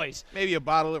the boys. Maybe a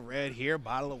bottle of red here, a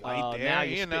bottle of white there.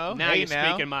 Now you're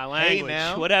speaking my language.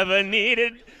 Hey, whatever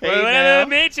needed, hey, whatever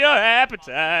meets your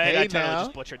appetite. Hey, I totally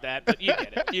just butchered that, but you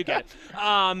get it. You get it.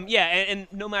 And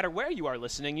no matter where you are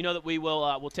listening, you know that we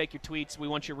will we'll take your tweets. We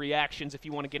want your reactions if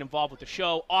you want to get involved with the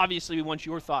show. Obviously, we want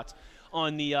your thoughts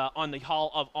on the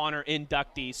Hall of Honor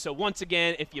inductees. So once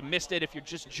again, if you missed it, if you're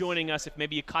just joining us, if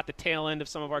maybe you caught the tail end of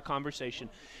some of our conversation,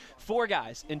 4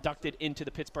 guys inducted into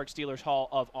the Pittsburgh Steelers Hall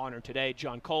of Honor today: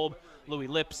 John Kolb, Louis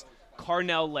Lips,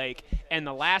 Carnell Lake, and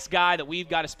the last guy that we've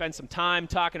got to spend some time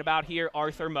talking about here,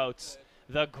 Arthur Moats,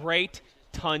 the great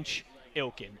Tunch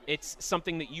Ilkin. It's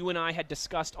something that you and I had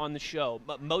discussed on the show,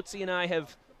 but Motzi and I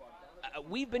have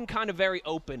we've been kind of very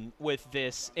open with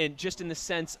this, and just in the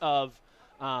sense of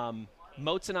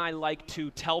Moats and I like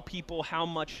to tell people how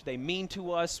much they mean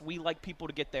to us. We like people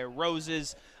to get their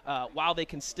roses while they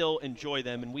can still enjoy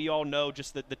them, and we all know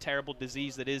just the terrible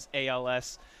disease that is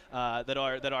ALS, that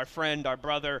our friend, our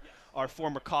brother, our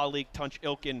former colleague Tunch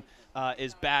Ilkin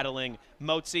is battling.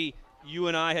 Motzi, you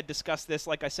and I had discussed this,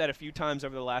 like I said, a few times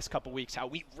over the last couple weeks, how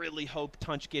we really hope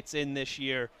Tunch gets in this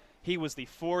year. He was the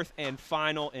 4th and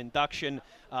final induction,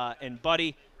 and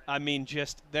buddy, I mean,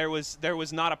 just there was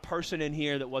not a person in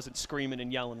here that wasn't screaming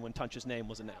and yelling when Tunch's name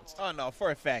was announced. Oh, no, for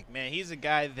a fact, man. He's a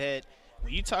guy that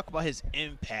when you talk about his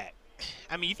impact,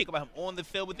 I mean, you think about him on the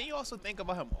field, but then you also think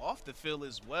about him off the field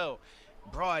as well.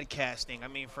 Broadcasting, I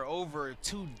mean, for over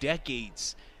 2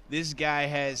 decades, this guy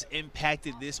has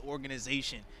impacted this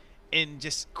organization in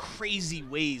just crazy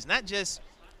ways, not just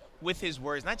with his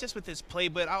words, not just with his play,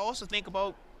 but I also think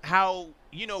about how,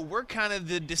 you know, we're kind of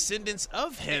the descendants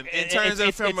of him in terms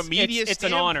of from a media standpoint. It's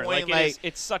an honor. Like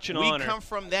it's such an honor. We come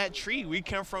from that tree. We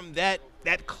come from that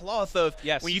cloth of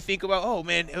when you think about, oh,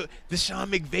 man, the Sean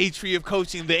McVay tree of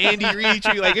coaching, the Andy Reid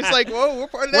tree. Like, it's like, whoa, we're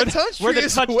part of that Tunch tree. We're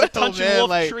the Tunch and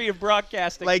Wolf tree of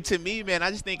broadcasting. Like, to me, man,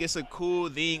 I just think it's a cool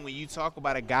thing when you talk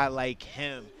about a guy like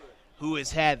him who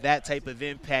has had that type of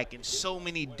impact in so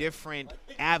many different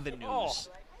avenues.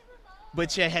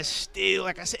 but yet has still,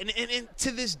 like I said, and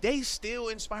to this day, still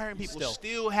inspiring people,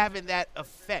 still having that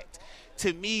effect.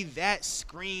 To me, that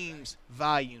screams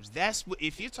volumes. That's what,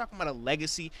 if you're talking about a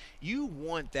legacy, you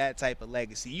want that type of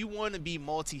legacy. You want to be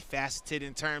multifaceted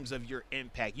in terms of your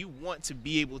impact. You want to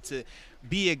be able to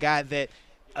be a guy that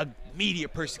a media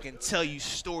person can tell you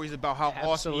stories about how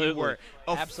awesome you were.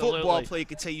 A football player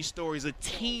can tell you stories. A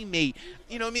teammate,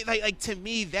 you know what I mean? Like to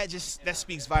me, that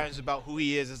speaks volumes about who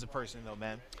he is as a person, though,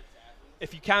 man.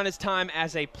 If you count his time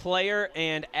as a player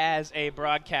and as a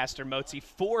broadcaster, Motzi,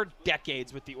 4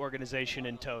 decades with the organization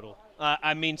in total.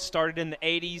 I mean, started in the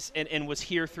 80s and was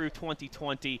here through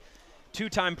 2020.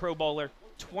 2-time Pro Bowler,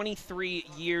 23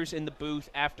 years in the booth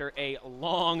after a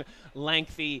long,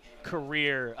 lengthy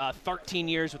career. 13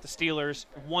 years with the Steelers,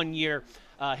 1 year,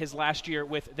 his last year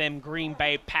with them Green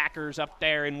Bay Packers up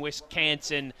there in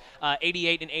Wisconsin.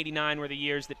 88 and 89 were the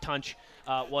years that Tunch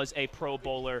was a Pro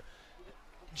Bowler.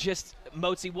 Just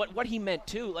Motzi, what he meant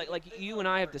too, like you and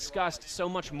I have discussed so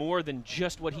much more than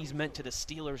just what he's meant to the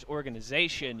Steelers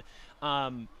organization.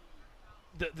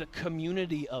 The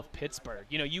community of Pittsburgh.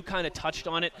 You know, you kind of touched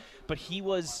on it, but he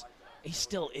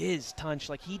still is, Tunch.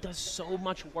 Like, he does so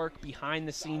much work behind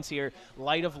the scenes here.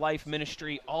 Light of Life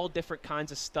Ministry, all different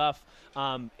kinds of stuff.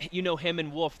 You know, him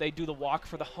and Wolf, they do the Walk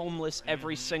for the Homeless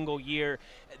every single year.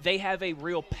 They have a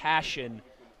real passion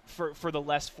for the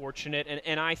less fortunate,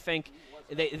 and I think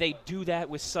they do that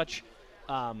with such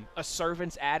a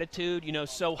servant's attitude, you know,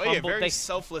 so humble. Yeah, very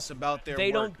selfless about their work.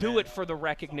 They don't do it for the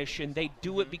recognition. They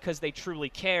do it because they truly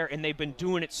care, and they've been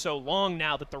doing it so long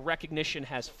now that the recognition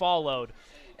has followed.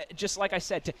 Just like I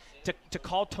said, to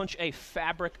call Tunch a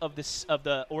fabric of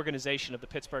the organization of the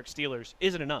Pittsburgh Steelers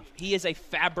isn't enough. He is a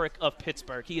fabric of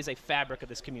Pittsburgh. He is a fabric of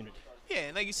this community. Yeah,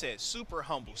 and like you said, super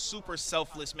humble, super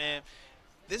selfless, man.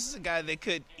 This is a guy that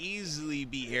could easily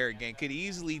be arrogant, could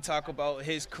easily talk about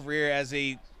his career as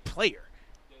a player,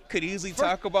 could easily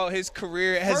talk about his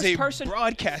career as a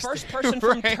broadcaster. First person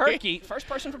from Turkey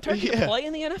to play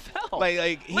in the NFL.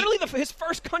 Like literally his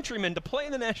first countryman to play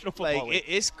in the National Football League.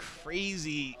 It's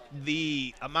crazy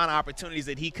the amount of opportunities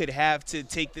that he could have to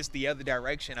take this the other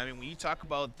direction. I mean, when you talk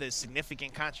about the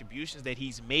significant contributions that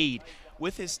he's made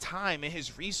with his time and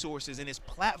his resources and his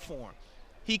platform,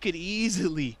 he could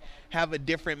easily have a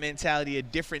different mentality, a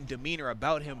different demeanor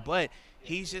about him, but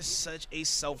he's just such a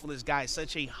selfless guy,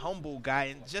 such a humble guy,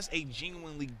 and just a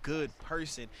genuinely good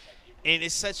person. And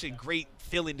it's such a great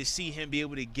feeling to see him be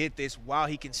able to get this while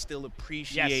he can still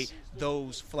appreciate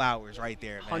those flowers right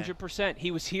there, man. 100%.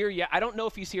 He was here. Yeah, I don't know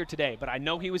if he's here today, but I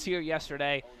know he was here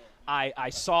yesterday.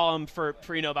 I saw him for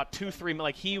about 2-3 minutes.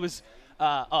 Like, he was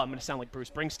I'm going to sound like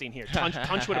Bruce Springsteen here.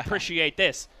 Tunch would appreciate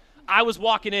this. I was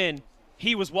walking in.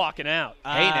 He was walking out.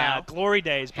 Hey now. Glory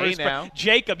days. Hey now.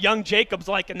 Young Jacob's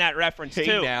liking that reference too.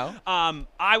 Hey now.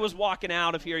 I was walking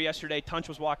out of here yesterday. Tunch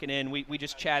was walking in. We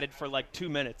just chatted for like 2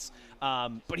 minutes.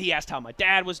 But he asked how my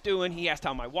dad was doing. He asked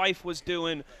how my wife was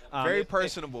doing. Very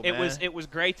personable, man. It was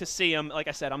great to see him. Like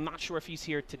I said, I'm not sure if he's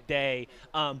here today.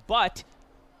 But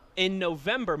in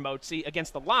November, Motzi,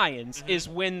 against the Lions, is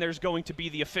when there's going to be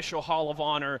the official Hall of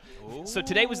Honor. Ooh. So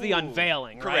today was the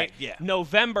unveiling, correct, right? Yeah.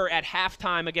 November at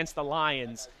halftime against the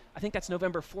Lions. I think that's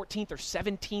November 14th or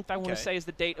 17th, I want to say is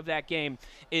the date of that game,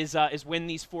 is when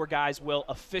these 4 guys will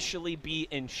officially be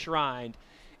enshrined.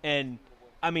 And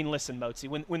I mean, listen, Motzi,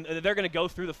 when they're going to go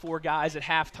through the 4 guys at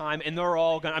halftime, and they're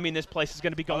all going to – I mean, this place is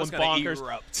going to be going bonkers.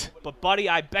 Erupt. But, buddy,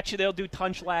 I bet you they'll do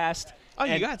Tunch last. Oh,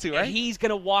 you got to, right? And he's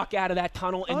going to walk out of that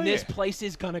tunnel, and this place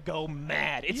is going to go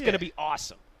mad. It's going to be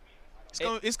awesome. It's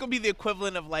going to be the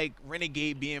equivalent of, like,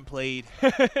 Renegade being played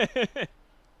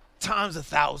times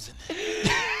 1,000.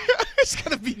 It's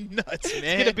gonna be nuts, man.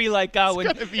 It's gonna be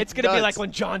like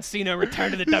when John Cena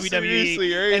returned to the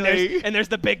WWE, and there's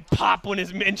the big pop when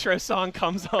his intro song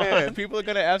comes on. Yeah, people are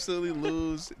gonna absolutely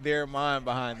lose their mind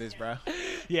behind this, bro.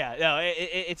 Yeah, no,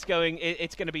 it's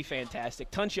gonna be fantastic.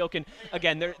 Tunch Ilkin,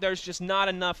 again, there's just not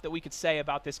enough that we could say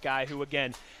about this guy who,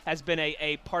 again, has been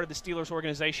a part of the Steelers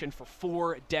organization for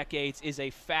 4 decades, is a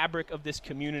fabric of this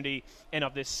community and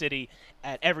of this city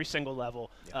at every single level.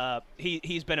 Yeah.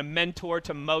 He's been a mentor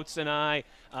to Moats and I.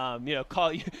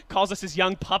 Calls us his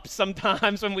young pups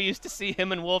sometimes when we used to see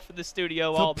him and Wolf in the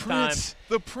studio all the time.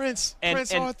 Prince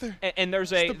Arthur. And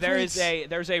there's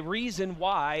a reason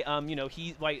why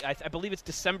I believe it's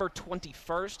December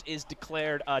 21st is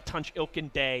declared Tunch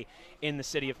Ilkin Day in the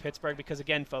city of Pittsburgh, because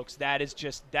again, folks, that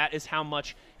is how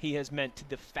much he has meant to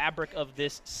the fabric of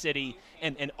this city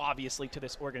and obviously to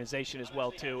this organization as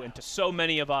well too, and to so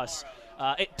many of us.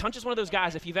 Tunch is one of those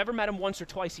guys, if you've ever met him once or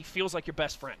twice, he feels like your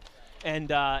best friend. And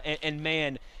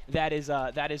man, that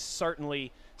is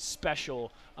certainly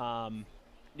special.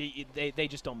 They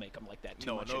just don't make them like that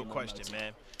too much. No anymore, question, Moats.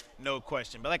 man. No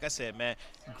question. But like I said, man,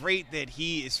 great that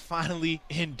he is finally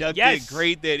inducted. Yes.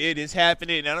 Great that it is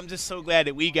happening. And I'm just so glad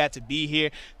that we got to be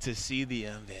here to see the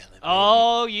unveiling. Baby.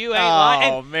 Oh, you ain't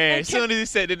lying. Oh, man. As soon as he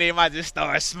said the name, I just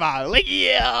started smiling. Like,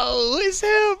 yo, it's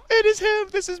him. It is him.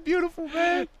 This is beautiful,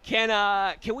 man.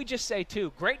 Can we just say,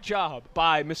 too, great job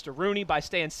by Mr. Rooney, by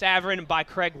Stan Savran, and by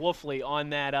Craig Wolfley on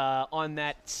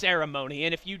that ceremony.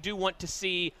 And if you do want to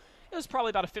see, it was probably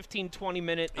about a 15,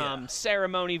 20-minute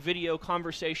ceremony video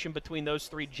conversation between those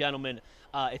three gentlemen.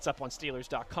 It's up on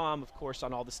Steelers.com, of course,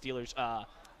 on all the Steelers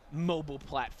mobile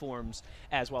platforms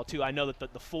as well, too. I know that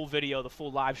the full video, the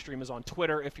full live stream is on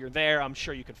Twitter. If you're there, I'm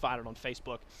sure you can find it on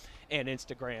Facebook and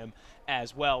Instagram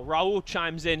as well. Raul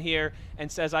chimes in here and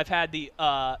says, I've had the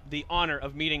honor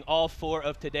of meeting all 4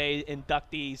 of today's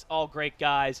inductees, all great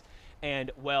guys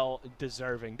and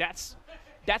well-deserving.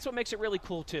 That's what makes it really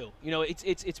cool too. You know,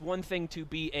 it's one thing to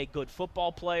be a good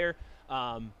football player,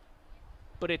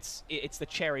 but it's the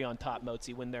cherry on top,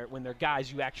 Moatsy, when they're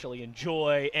guys you actually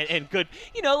enjoy and good.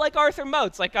 You know, like Arthur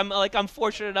Moats. Like I'm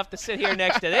fortunate enough to sit here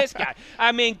next to this guy.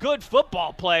 I mean, good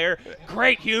football player,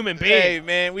 great human being. Hey,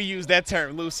 man, we use that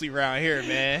term loosely around here,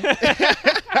 man.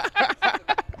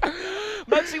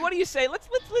 Moatsy, what do you say?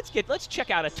 Let's check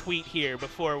out a tweet here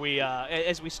before we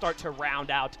as we start to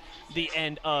round out the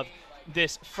end of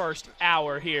this first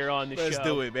hour here on the show. Let's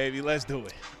do it, baby. Let's do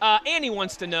it. Annie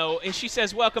wants to know, and she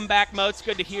says, welcome back, Moats.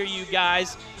 Good to hear you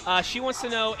guys. She wants to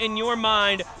know, in your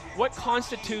mind, what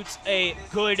constitutes a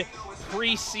good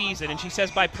preseason? And she says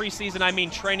by preseason, I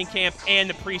mean training camp and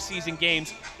the preseason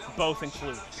games both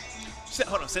included.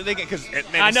 Hold on, say that again, because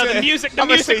I know the music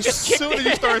just kicked as soon as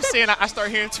you start saying, I start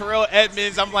hearing Terrell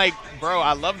Edmonds, I'm like, bro,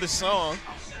 I love the song,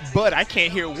 but I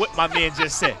can't hear what my man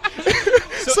just said.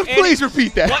 So Annie, please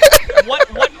repeat that. What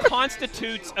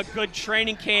constitutes a good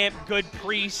training camp, good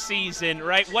preseason,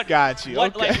 right? Got you.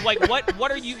 Okay.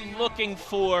 What are you looking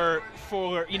for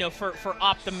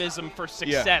optimism, for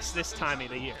success this time of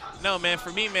the year? No, man,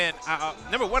 for me, man,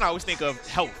 number one, I always think of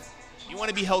health. You want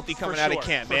to be healthy coming out of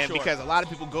camp, man, because a lot of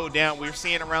people go down. We're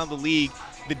seeing around the league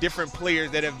the different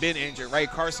players that have been injured, right?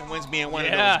 Carson Wentz being one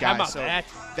of those guys. How about so that?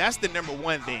 That's the number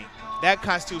one thing. That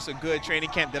constitutes a good training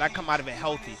camp, that I come out of it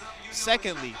healthy.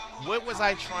 Secondly, what was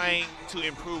I trying to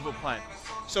improve upon?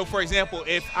 So, for example,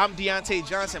 if I'm Deontay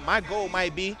Johnson, my goal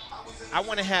might be I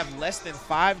want to have less than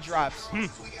 5 drops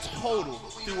total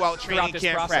throughout training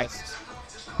camp practice.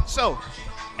 So,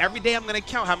 every day I'm going to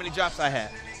count how many drops I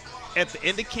had. At the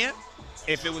end of camp,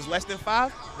 if it was less than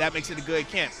 5, that makes it a good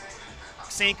camp.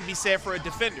 Same can be said for a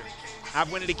defender. I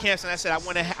went into camps and I said I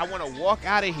want to walk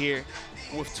out of here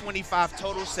with 25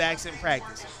 total sacks in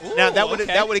practice. Ooh, now that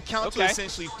would account to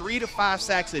essentially 3 to 5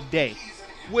 sacks a day,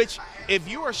 which if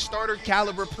you're a starter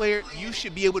caliber player, you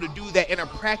should be able to do that in a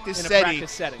practice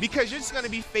setting because you're just going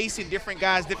to be facing different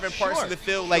guys, different parts of the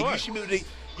field. Like you should be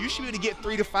able to get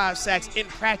 3 to 5 sacks in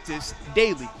practice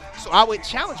daily. So I would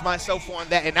challenge myself on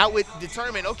that, and I would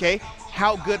determine, okay,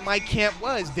 how good my camp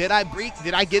was. Did I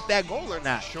get that goal or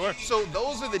not? Sure. So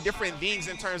those are the different things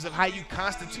in terms of how you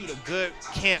constitute a good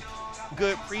camp,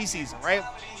 good preseason, right?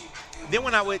 Then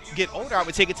when I would get older, I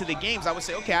would take it to the games. I would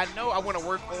say, okay, I know I want to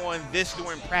work on this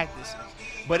during practice,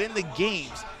 but in the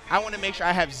games, I want to make sure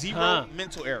I have 0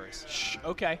 mental errors.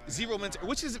 Okay. 0 mental,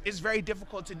 which is very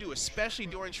difficult to do, especially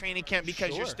during training camp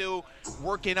because you're still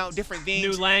working out different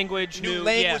things. New language,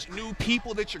 new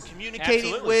people that you're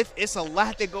communicating with. It's a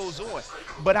lot that goes on.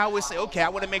 But I would say, okay, I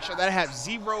want to make sure that I have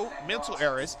 0 mental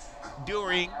errors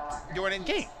during a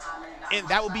game. And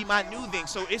that would be my new thing.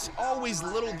 So it's always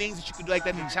little things that you can do like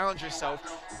that to challenge yourself.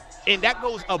 And that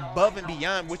goes above and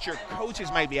beyond what your coaches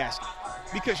might be asking.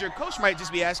 Because your coach might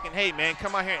just be asking, hey, man,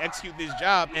 come out here and execute this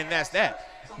job, and that's that.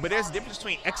 But there's a difference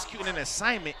between executing an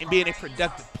assignment and being a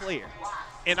productive player.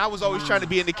 And I was always trying to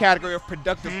be in the category of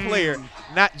productive player,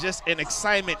 not just an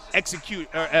assignment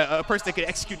a person that can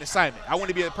execute an assignment. I want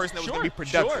to be a person that was going to be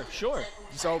productive. Sure.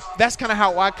 So that's kind of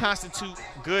how I constitute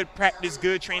good practice,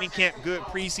 good training camp, good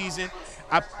preseason.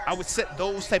 I would set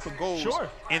those type of goals,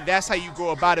 and that's how you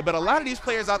go about it. But a lot of these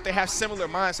players out there have similar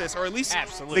mindsets, or at least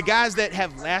the guys that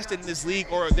have lasted in this league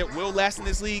or that will last in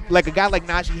this league, like a guy like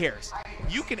Najee Harris.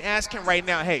 You can ask him right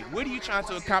now, hey, what are you trying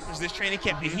to accomplish this training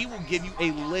camp? And he will give you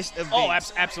a list of things. Oh,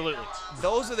 absolutely.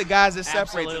 Those are the guys that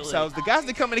separate themselves. The guys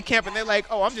that come into camp and they're like,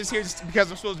 oh, I'm just here just because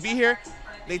I'm supposed to be here,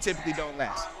 they typically don't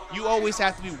last. You always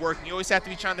have to be working. You always have to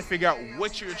be trying to figure out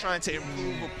what you're trying to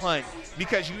improve upon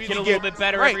because you either get a little bit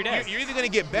better every day. You're either going to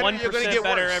get better or you're going to get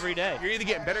better worse. every day. You're either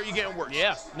getting better or you're getting worse.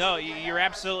 Yeah. No, you're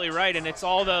absolutely right. And it's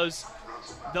all those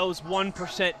those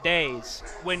 1% days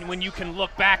when you can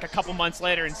look back a couple months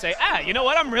later and say, you know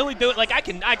what, I'm really doing, like I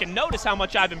can notice how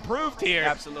much I've improved here.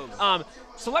 Absolutely.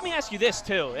 So let me ask you this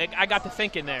too. I got to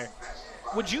thinking there.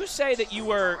 Would you say that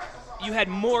you had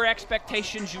more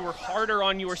expectations, you were harder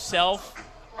on yourself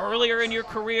earlier in your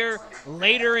career,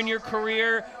 later in your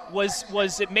career?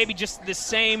 Was it maybe just the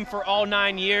same for all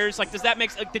 9 years? Like, does that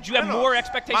make? Like, did you have more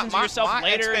expectations of yourself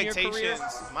later in your career?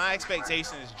 My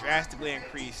expectations drastically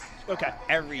increased. Okay.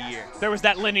 Every year. There was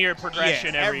that linear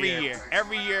progression every year.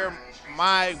 Every year,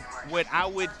 what I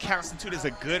would constitute as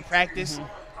a good practice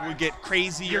would get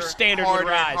crazier. Your standard harder,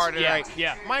 would rise. harder. Yeah. Right?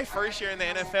 Yeah. My first year in the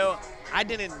NFL, I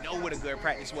didn't know what a good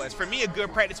practice was. For me, a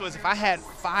good practice was if I had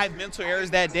 5 mental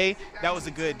errors that day, that was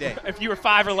a good day. If you were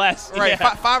 5 or less. Right,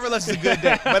 Yeah. 5 or less is a good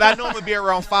day. But I normally be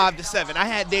around 5 to 7. I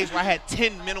had days where I had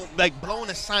 10 mental, like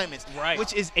blown assignments,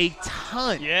 which is a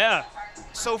ton. Yeah.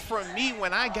 So for me,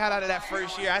 when I got out of that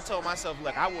first year, I told myself,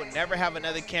 look, I will never have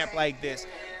another camp like this.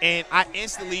 And I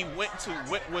instantly went to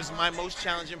what was my most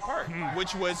challenging part,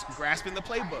 which was grasping the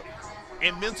playbook.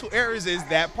 And mental errors is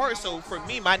that part. So for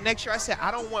me, my next year, I said,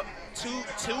 I don't want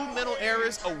two mental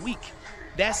errors a week.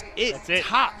 That's it. That's it.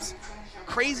 Tops.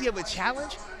 Crazy of a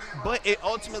challenge, but it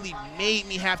ultimately made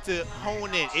me have to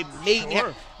hone in. It made me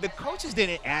the coaches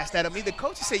didn't ask that of me. The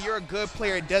coaches said, you're a good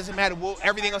player. It doesn't matter.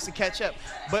 Everything else to catch up.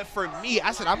 But for me,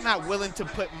 I said, I'm not willing to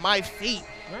put my fate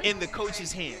in the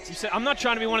coach's hands. You said, I'm not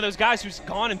trying to be one of those guys who's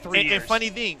gone in 3 years. And funny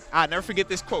thing, I'll never forget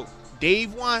this quote. Dave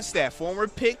Wannstedt, former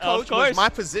Pitt coach, was my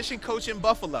position coach in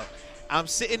Buffalo. I'm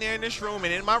sitting there in this room,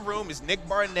 and in my room is Nick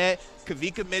Barnett,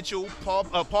 Kavika Mitchell, Paul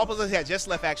Peluzzi had just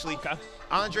left, actually. Okay.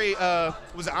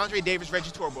 Andre Davis, Reggie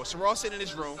Torbo. So we're all sitting in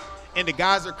this room, and the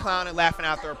guys are clowning, laughing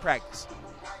after a practice.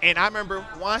 And I remember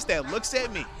Wannstedt looks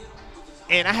at me,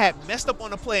 and I had messed up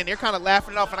on the play, and they're kind of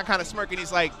laughing it off, and I kind of smirk, and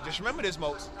he's like, just remember this,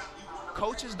 Moats.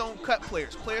 Coaches don't cut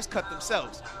players. Players cut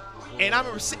themselves. And I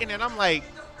remember sitting there, and I'm like,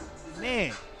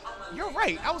 man, you're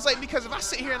right. I was like, because if I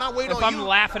sit here and I wait on you. If I'm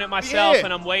laughing at myself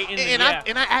and I'm waiting. And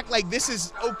I act like this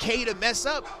is okay to mess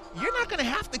up, you're not going to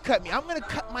have to cut me. I'm going to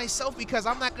cut myself because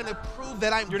I'm not going to prove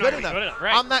that I'm good enough.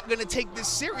 Right. I'm not going to take this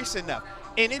serious enough.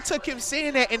 And it took him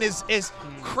saying that, and it's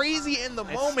crazy in the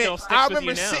moment. I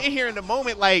remember sitting here in the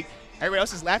moment like, everybody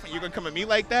else is laughing. You're going to come at me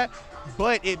like that?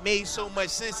 But it made so much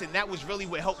sense, and that was really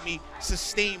what helped me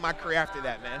sustain my career after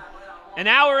that, man. An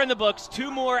hour in the books,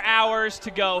 2 more hours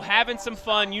to go, having some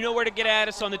fun. You know where to get at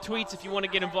us on the tweets if you want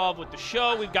to get involved with the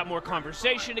show. We've got more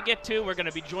conversation to get to. We're going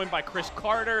to be joined by Chris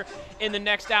Carter in the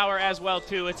next hour as well,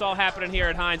 too. It's all happening here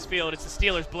at Heinz Field. It's the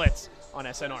Steelers Blitz on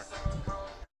SNR.